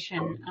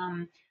conversation.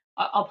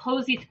 I'll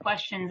pose these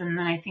questions, and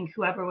then I think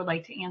whoever would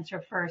like to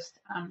answer first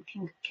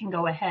can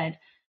go ahead.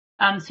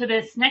 So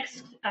this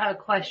next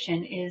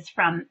question is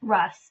from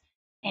Russ.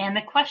 And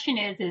the question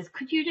is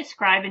could you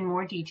describe in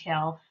more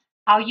detail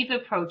how you've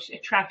approached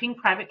attracting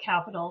private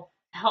capital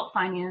to help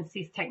finance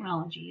these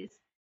technologies?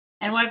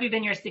 And what have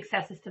been your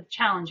successes to the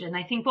challenge? And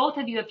I think both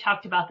of you have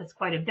talked about this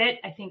quite a bit.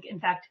 I think, in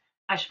fact,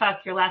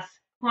 Ashfaq, your last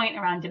point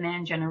around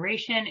demand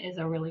generation is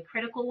a really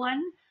critical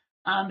one.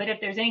 But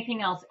if there's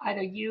anything else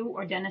either you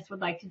or Dennis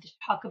would like to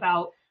talk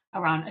about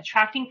around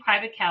attracting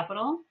private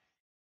capital,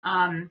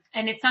 and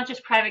it's not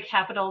just private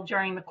capital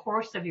during the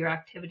course of your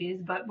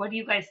activities, but what do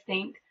you guys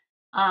think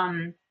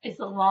is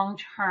the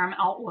long-term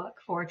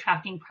outlook for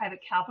attracting private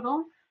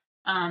capital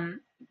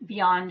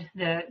beyond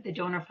the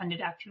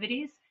donor-funded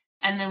activities?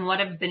 And then what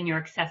have been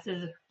your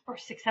successes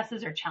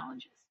or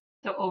challenges?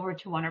 So over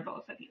to one or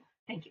both of you.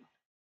 Thank you.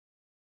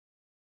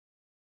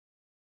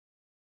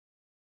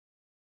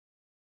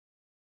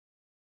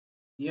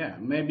 Yeah,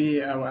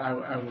 maybe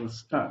I will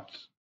start.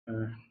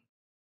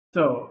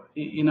 So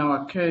in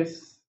our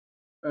case,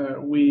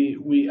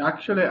 we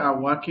actually are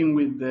working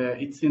with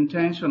it's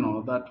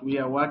intentional that we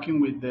are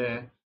working with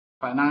the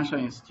financial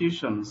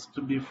institutions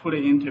to be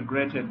fully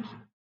integrated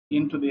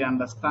into the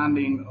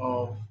understanding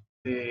of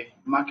the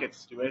market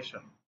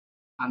situation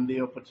and the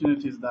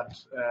opportunities that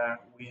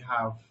we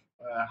have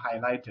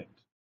highlighted.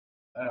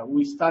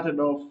 We started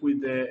off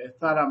with a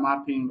thorough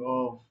mapping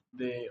of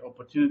the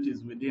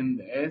opportunities within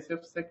the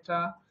ASF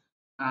sector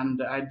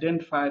and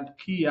identified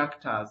key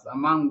actors,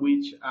 among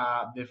which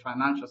are the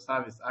financial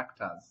service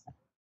actors,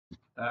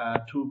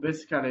 to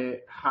basically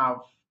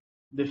have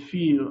the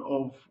feel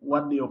of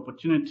what the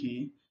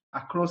opportunity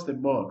across the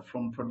board,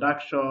 from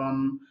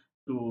production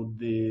to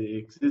the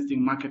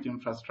existing market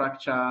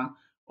infrastructure,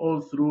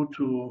 all through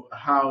to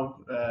how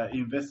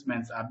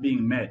investments are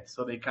being made,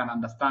 so they can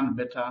understand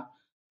better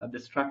the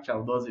structure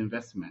of those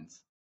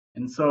investments.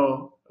 And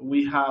so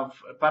we have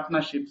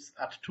partnerships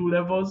at two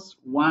levels.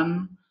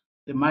 One,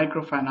 the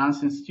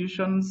microfinance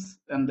institutions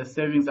and the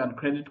savings and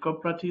credit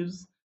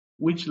cooperatives,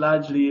 which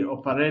largely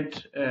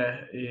operate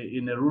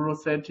in a rural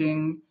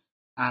setting,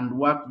 and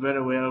work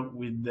very well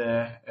with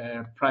the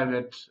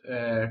private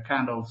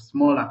kind of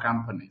smaller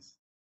companies.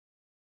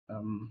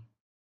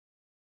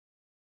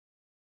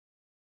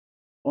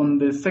 On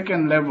the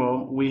second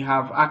level, we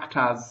have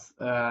actors,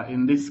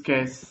 in this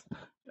case,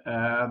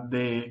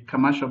 the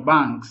commercial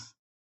banks,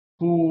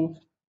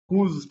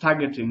 whose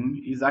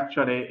targeting is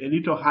actually a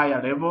little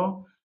higher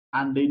level,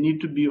 and they need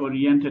to be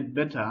oriented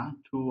better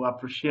to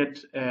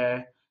appreciate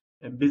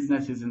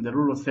businesses in the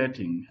rural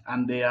setting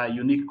and their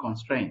unique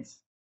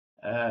constraints.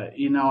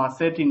 In our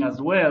setting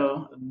as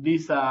well,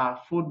 these are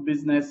food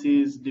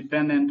businesses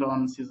dependent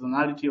on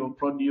seasonality of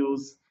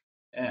produce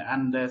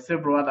and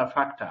several other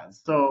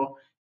factors. So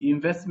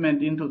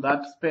investment into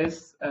that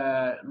space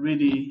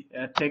really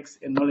takes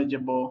a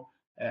knowledgeable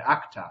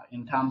actor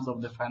in terms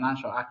of the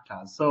financial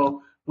actors.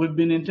 So we've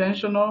been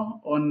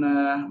intentional on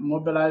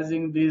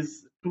mobilizing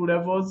these two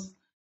levels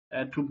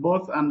to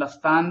both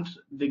understand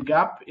the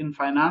gap in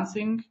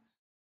financing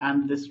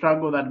and the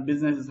struggle that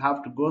businesses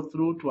have to go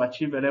through to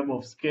achieve a level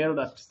of scale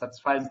that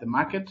satisfies the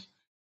market,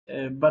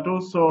 but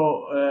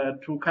also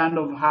to kind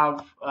of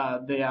have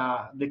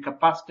the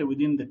capacity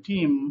within the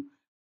team,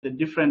 the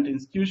different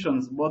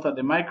institutions, both at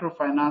the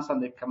microfinance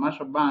and the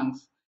commercial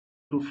banks,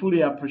 to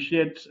fully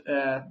appreciate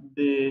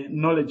the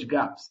knowledge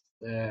gaps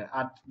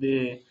at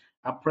the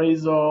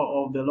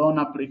appraisal of the loan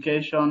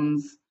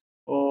applications,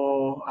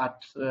 or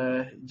at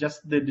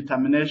just the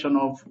determination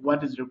of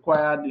what is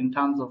required in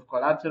terms of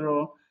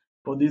collateral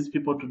for these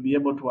people to be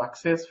able to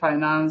access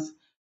finance.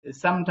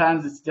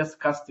 Sometimes it's just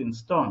cast in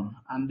stone,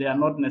 and they are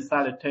not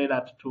necessarily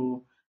tailored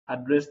to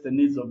address the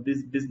needs of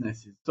these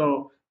businesses.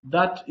 So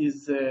that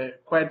is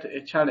quite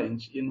a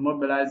challenge in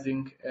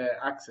mobilizing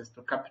access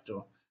to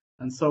capital.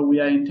 And so we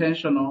are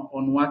intentional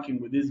on working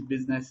with these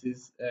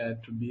businesses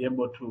to be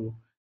able to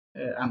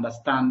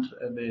understand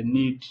the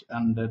need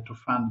and to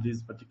fund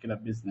these particular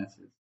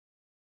businesses.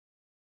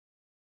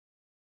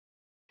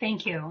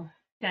 Thank you,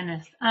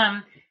 Dennis.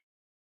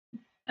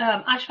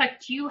 Ashfaq,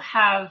 do you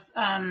have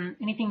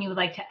anything you would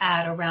like to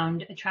add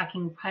around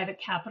attracting private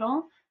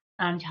capital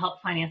to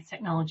help finance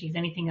technologies?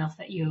 Anything else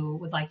that you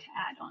would like to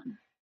add on?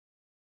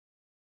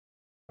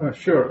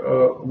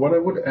 Sure. What I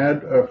would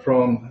add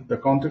from the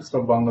context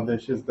of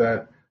Bangladesh is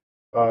that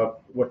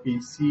what we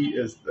see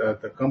is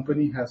that the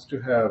company has to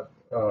have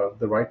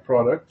the right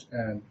product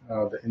and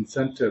the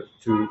incentive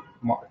to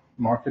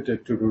market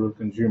it to rural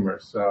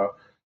consumers.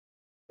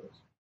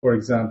 For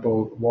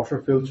example,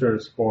 water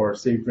filters for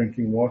safe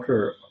drinking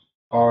water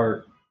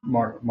are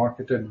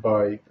marketed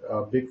by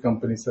big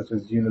companies such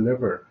as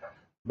Unilever,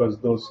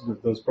 but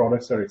those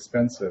products are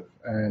expensive,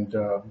 and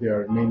they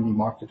are mainly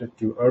marketed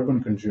to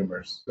urban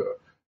consumers.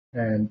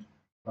 And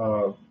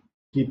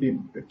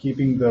keeping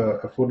the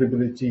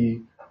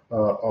affordability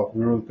of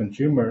rural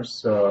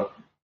consumers,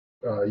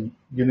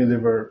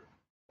 Unilever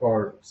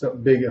or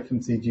big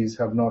FMCGs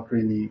have not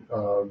really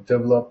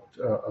developed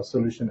a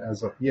solution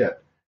as of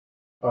yet.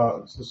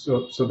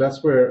 So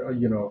that's where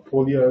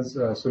Folia's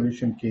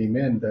solution came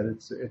in. That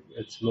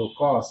it's low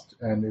cost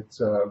and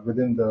it's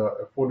within the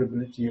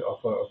affordability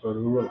of a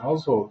rural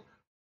household.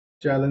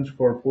 Challenge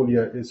for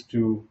Folia is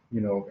to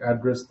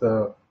address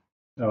the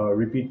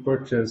repeat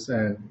purchase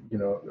and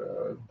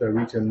the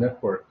retail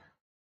network.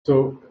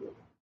 So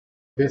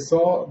they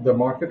saw the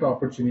market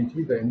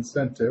opportunity, the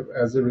incentive.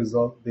 As a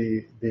result,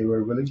 they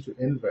were willing to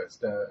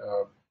invest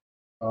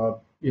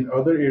in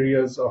other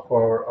areas of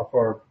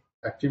our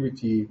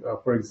activity.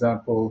 For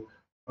example,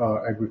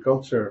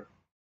 agriculture.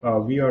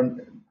 We are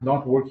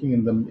not working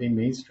in the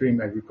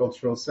mainstream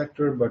agricultural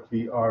sector, but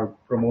we are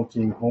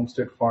promoting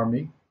homestead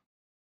farming,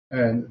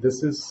 and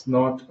this is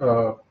not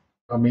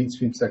a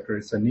mainstream sector.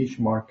 It's a niche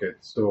market.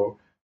 So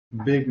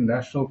big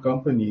national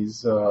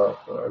companies,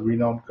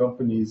 renowned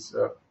companies,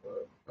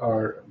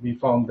 we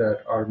found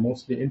that are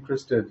mostly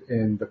interested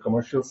in the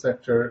commercial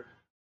sector.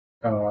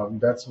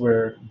 That's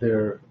where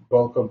their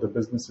bulk of the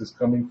business is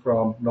coming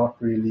from, not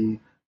really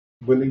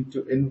willing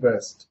to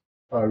invest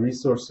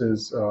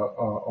resources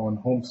on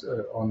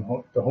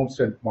the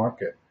homestead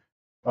market.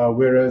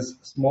 Whereas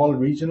small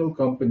regional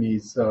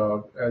companies,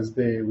 as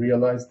they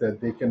realize that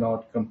they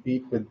cannot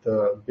compete with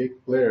the big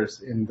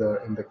players in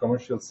the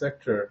commercial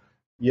sector,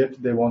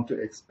 yet they want to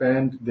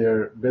expand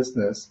their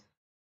business,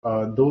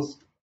 those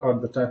are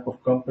the type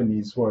of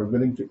companies who are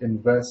willing to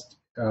invest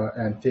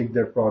and take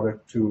their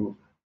product to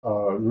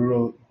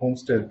rural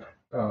homestead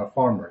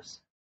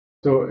farmers.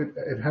 So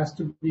it has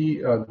to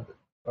be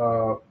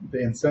the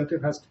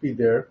incentive has to be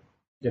there.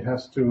 It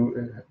has to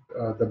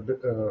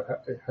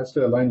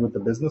align with the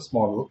business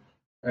model,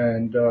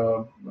 and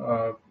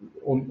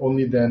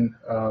only then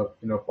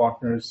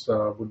partners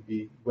would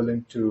be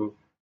willing to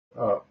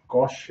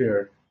cost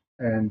share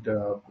and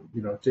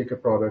take a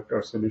product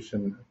or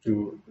solution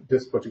to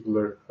this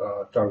particular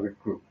target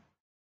group.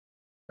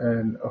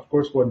 And of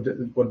course,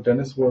 what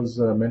Dennis was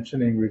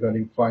mentioning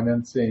regarding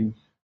financing,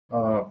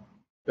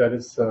 that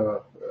is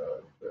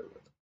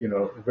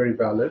very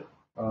valid.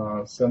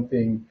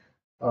 Something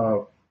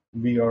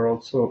we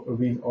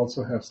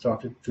also have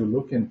started to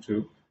look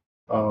into,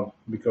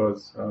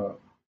 because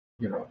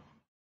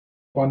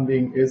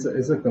funding is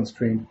a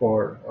constraint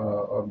for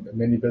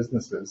many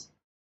businesses.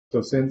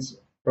 So since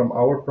from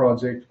our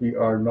project we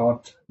are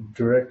not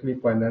directly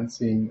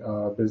financing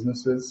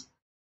businesses,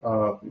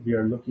 we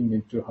are looking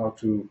into how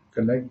to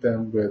connect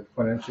them with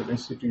financial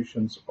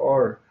institutions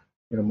or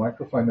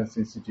microfinance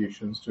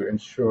institutions to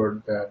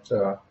ensure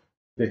that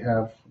they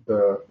have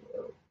the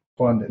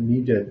fund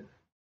needed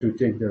to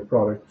take their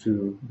product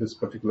to this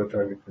particular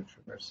target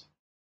consumers.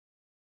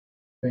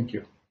 Thank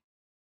you.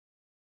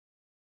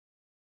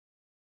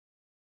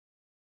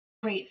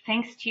 Great,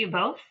 thanks to you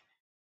both.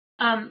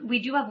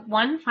 We do have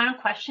one final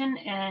question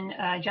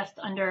and just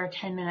under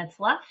 10 minutes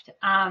left.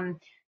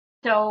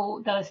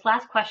 So this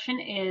last question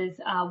is,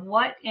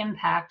 what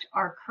impact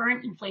are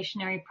current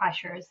inflationary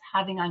pressures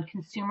having on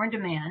consumer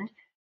demand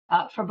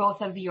for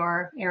both of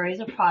your areas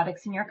of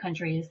products in your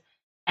countries,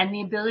 and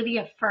the ability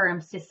of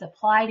firms to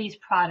supply these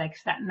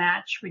products that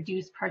match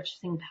reduced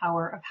purchasing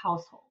power of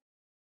households?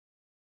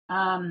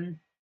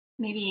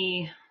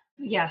 Maybe,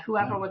 yeah,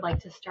 whoever would like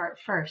to start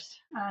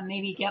first.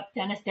 Maybe, yep,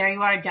 Dennis, there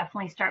you are.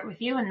 Definitely start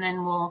with you, and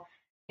then we'll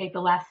take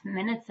the last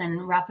minutes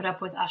and wrap it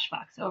up with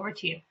Ashfaq. So over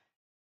to you.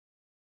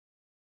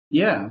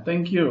 Yeah,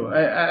 thank you.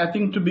 I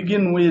think to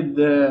begin with,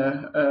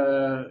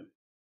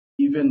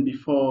 even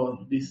before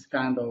this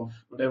kind of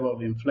level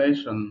of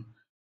inflation,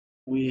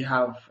 we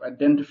have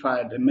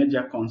identified a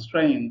major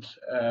constraint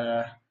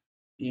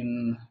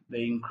in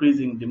the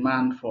increasing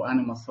demand for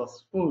animal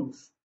source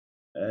foods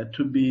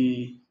to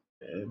be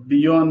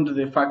beyond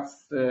the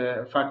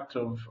fact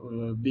of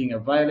being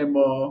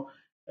available.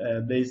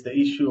 There is the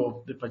issue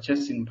of the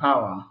purchasing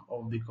power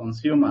of the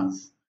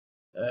consumers.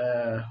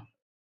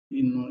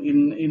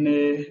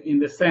 In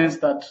the sense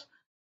that,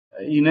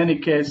 in any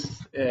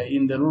case,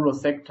 in the rural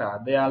sector,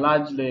 they are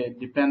largely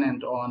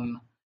dependent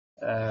on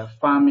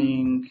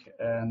farming,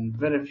 and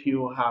very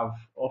few have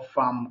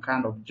off-farm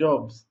kind of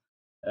jobs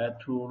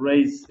to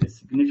raise a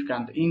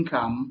significant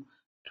income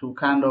to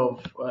kind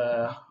of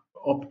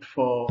opt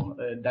for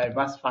a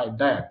diversified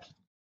diet.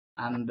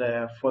 And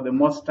for the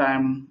most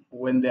time,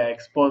 when they are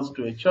exposed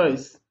to a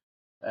choice,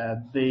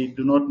 they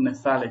do not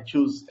necessarily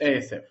choose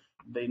ASF.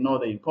 They know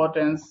the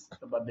importance,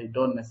 but they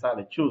don't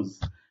necessarily choose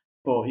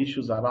for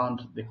issues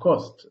around the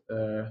cost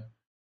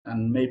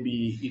and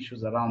maybe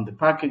issues around the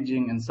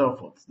packaging and so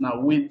forth.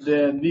 Now, with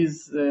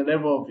this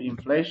level of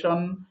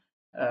inflation,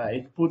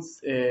 it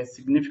puts a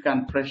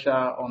significant pressure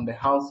on the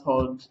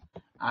household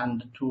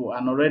and to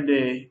an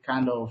already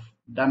kind of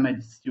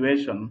damaged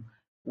situation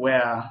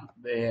where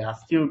they are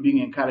still being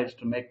encouraged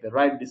to make the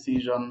right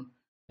decision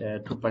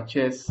to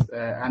purchase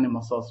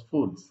animal source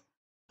foods.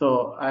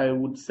 So I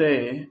would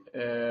say,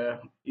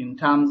 in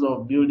terms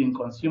of building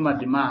consumer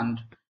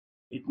demand,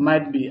 it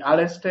might be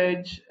early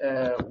stage.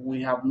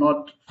 We have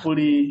not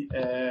fully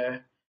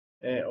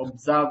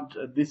observed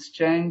this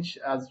change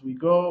as we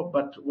go,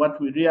 but what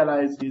we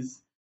realize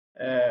is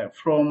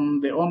from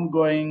the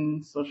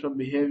ongoing social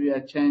behavior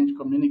change,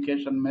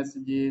 communication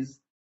messages,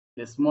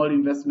 the small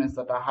investments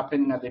that are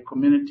happening at the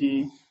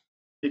community,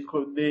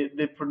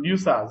 the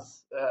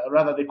producers,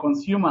 rather the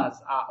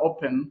consumers, are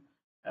open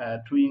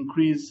to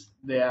increase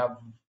their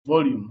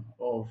volume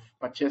of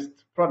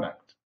purchased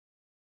product.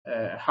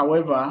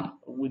 However,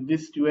 with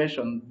this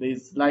situation,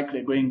 there's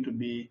likely going to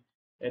be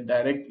a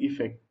direct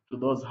effect to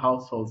those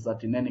households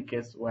that in any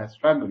case were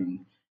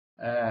struggling.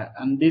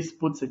 And this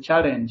puts a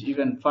challenge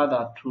even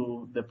further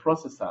to the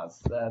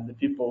processors, the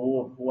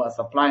people who are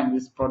supplying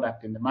this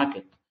product in the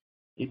market.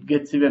 It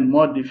gets even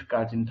more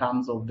difficult in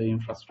terms of the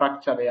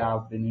infrastructure they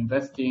have been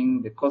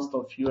investing. The cost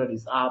of fuel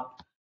is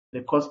up.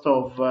 The cost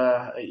of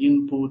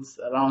inputs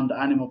around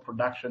animal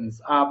production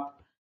is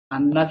up,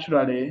 and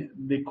naturally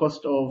the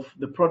cost of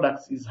the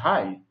products is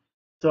high.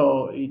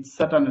 So it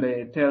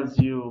certainly tells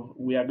you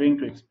we are going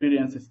to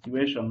experience a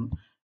situation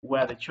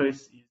where the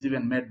choice is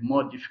even made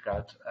more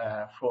difficult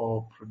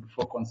for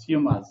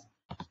consumers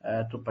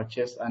to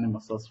purchase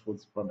animal source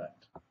foods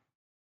product.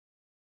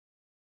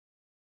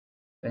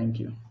 Thank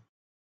you.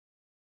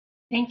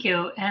 Thank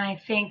you. And I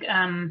think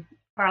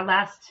for our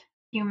last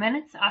few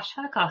minutes,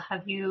 Ashfaq, I'll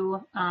have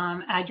you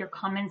add your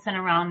comments in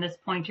around this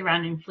point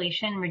around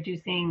inflation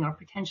reducing or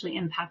potentially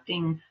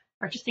impacting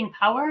purchasing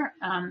power,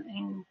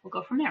 and we'll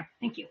go from there.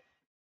 Thank you.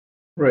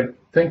 Right.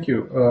 Thank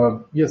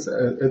you. Yes,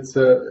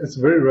 it's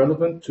very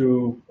relevant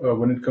to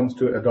when it comes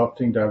to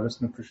adopting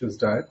diverse nutritious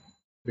diet,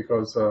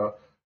 because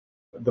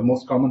the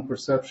most common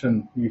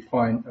perception we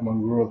find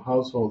among rural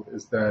households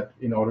is that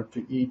in order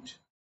to eat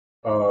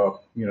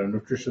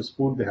nutritious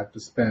food, they have to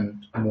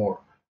spend more.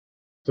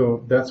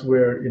 So that's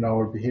where in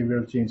our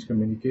behavioral change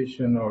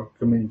communication or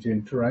community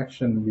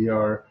interaction, we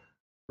are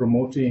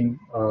promoting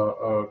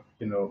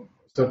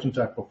certain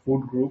type of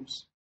food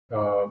groups,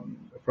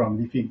 from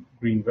leafy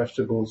green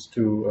vegetables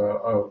to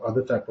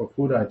other type of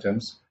food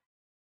items,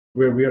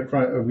 where we are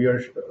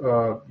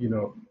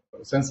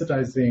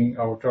sensitizing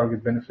our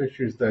target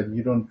beneficiaries that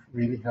you don't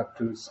really have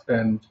to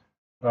spend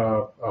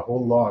a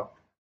whole lot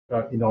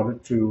in order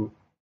to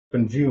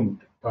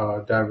consume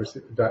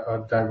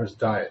diverse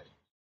diet.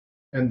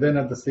 And then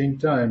at the same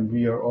time,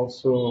 we are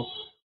also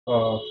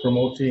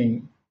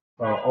promoting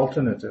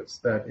alternatives,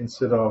 that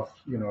instead of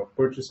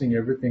purchasing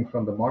everything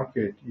from the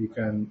market, you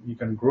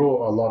can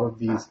grow a lot of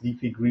these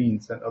leafy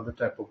greens and other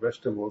type of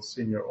vegetables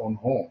in your own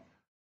home,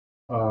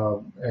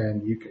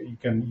 and you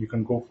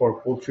can go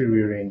for poultry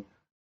rearing,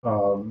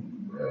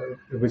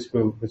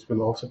 which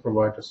will also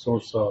provide a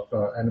source of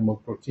animal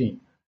protein.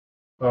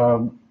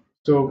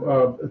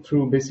 So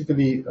through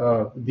basically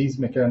these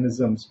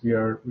mechanisms, we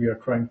are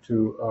trying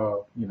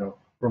to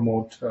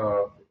promote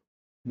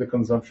the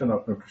consumption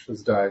of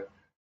nutritious diet,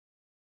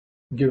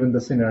 given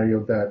the scenario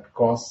that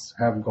costs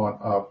have gone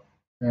up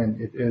and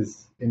it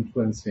is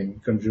influencing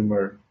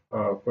consumer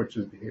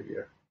purchase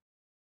behavior.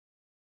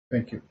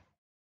 Thank you.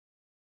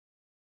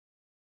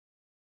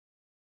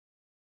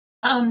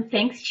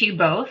 Thanks to you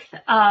both.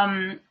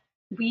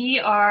 We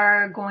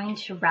are going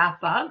to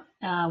wrap up.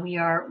 We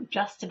are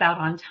just about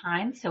on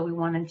time, so we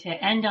wanted to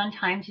end on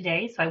time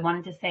today. So I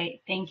wanted to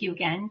say thank you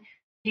again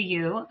to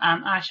you,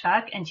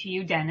 Ashfaq, and to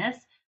you, Dennis,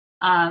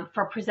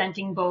 for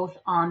presenting both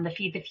on the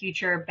Feed the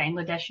Future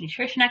Bangladesh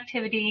nutrition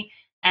activity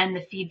and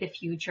the Feed the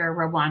Future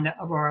Rwanda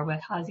Orora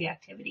Wihaze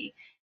activity.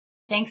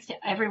 Thanks to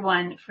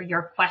everyone for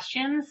your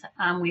questions.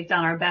 We've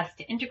done our best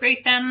to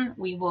integrate them.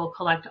 We will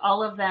collect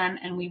all of them,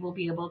 and we will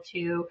be able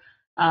to,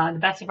 the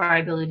best of our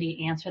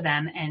ability, answer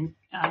them and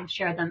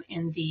share them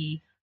in the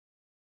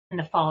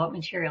follow-up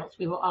materials.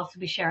 We will also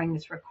be sharing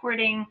this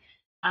recording,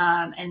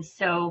 and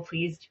so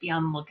please be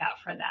on the lookout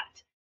for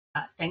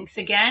that. Thanks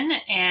again,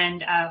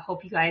 and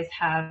hope you guys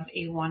have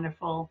a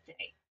wonderful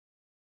day.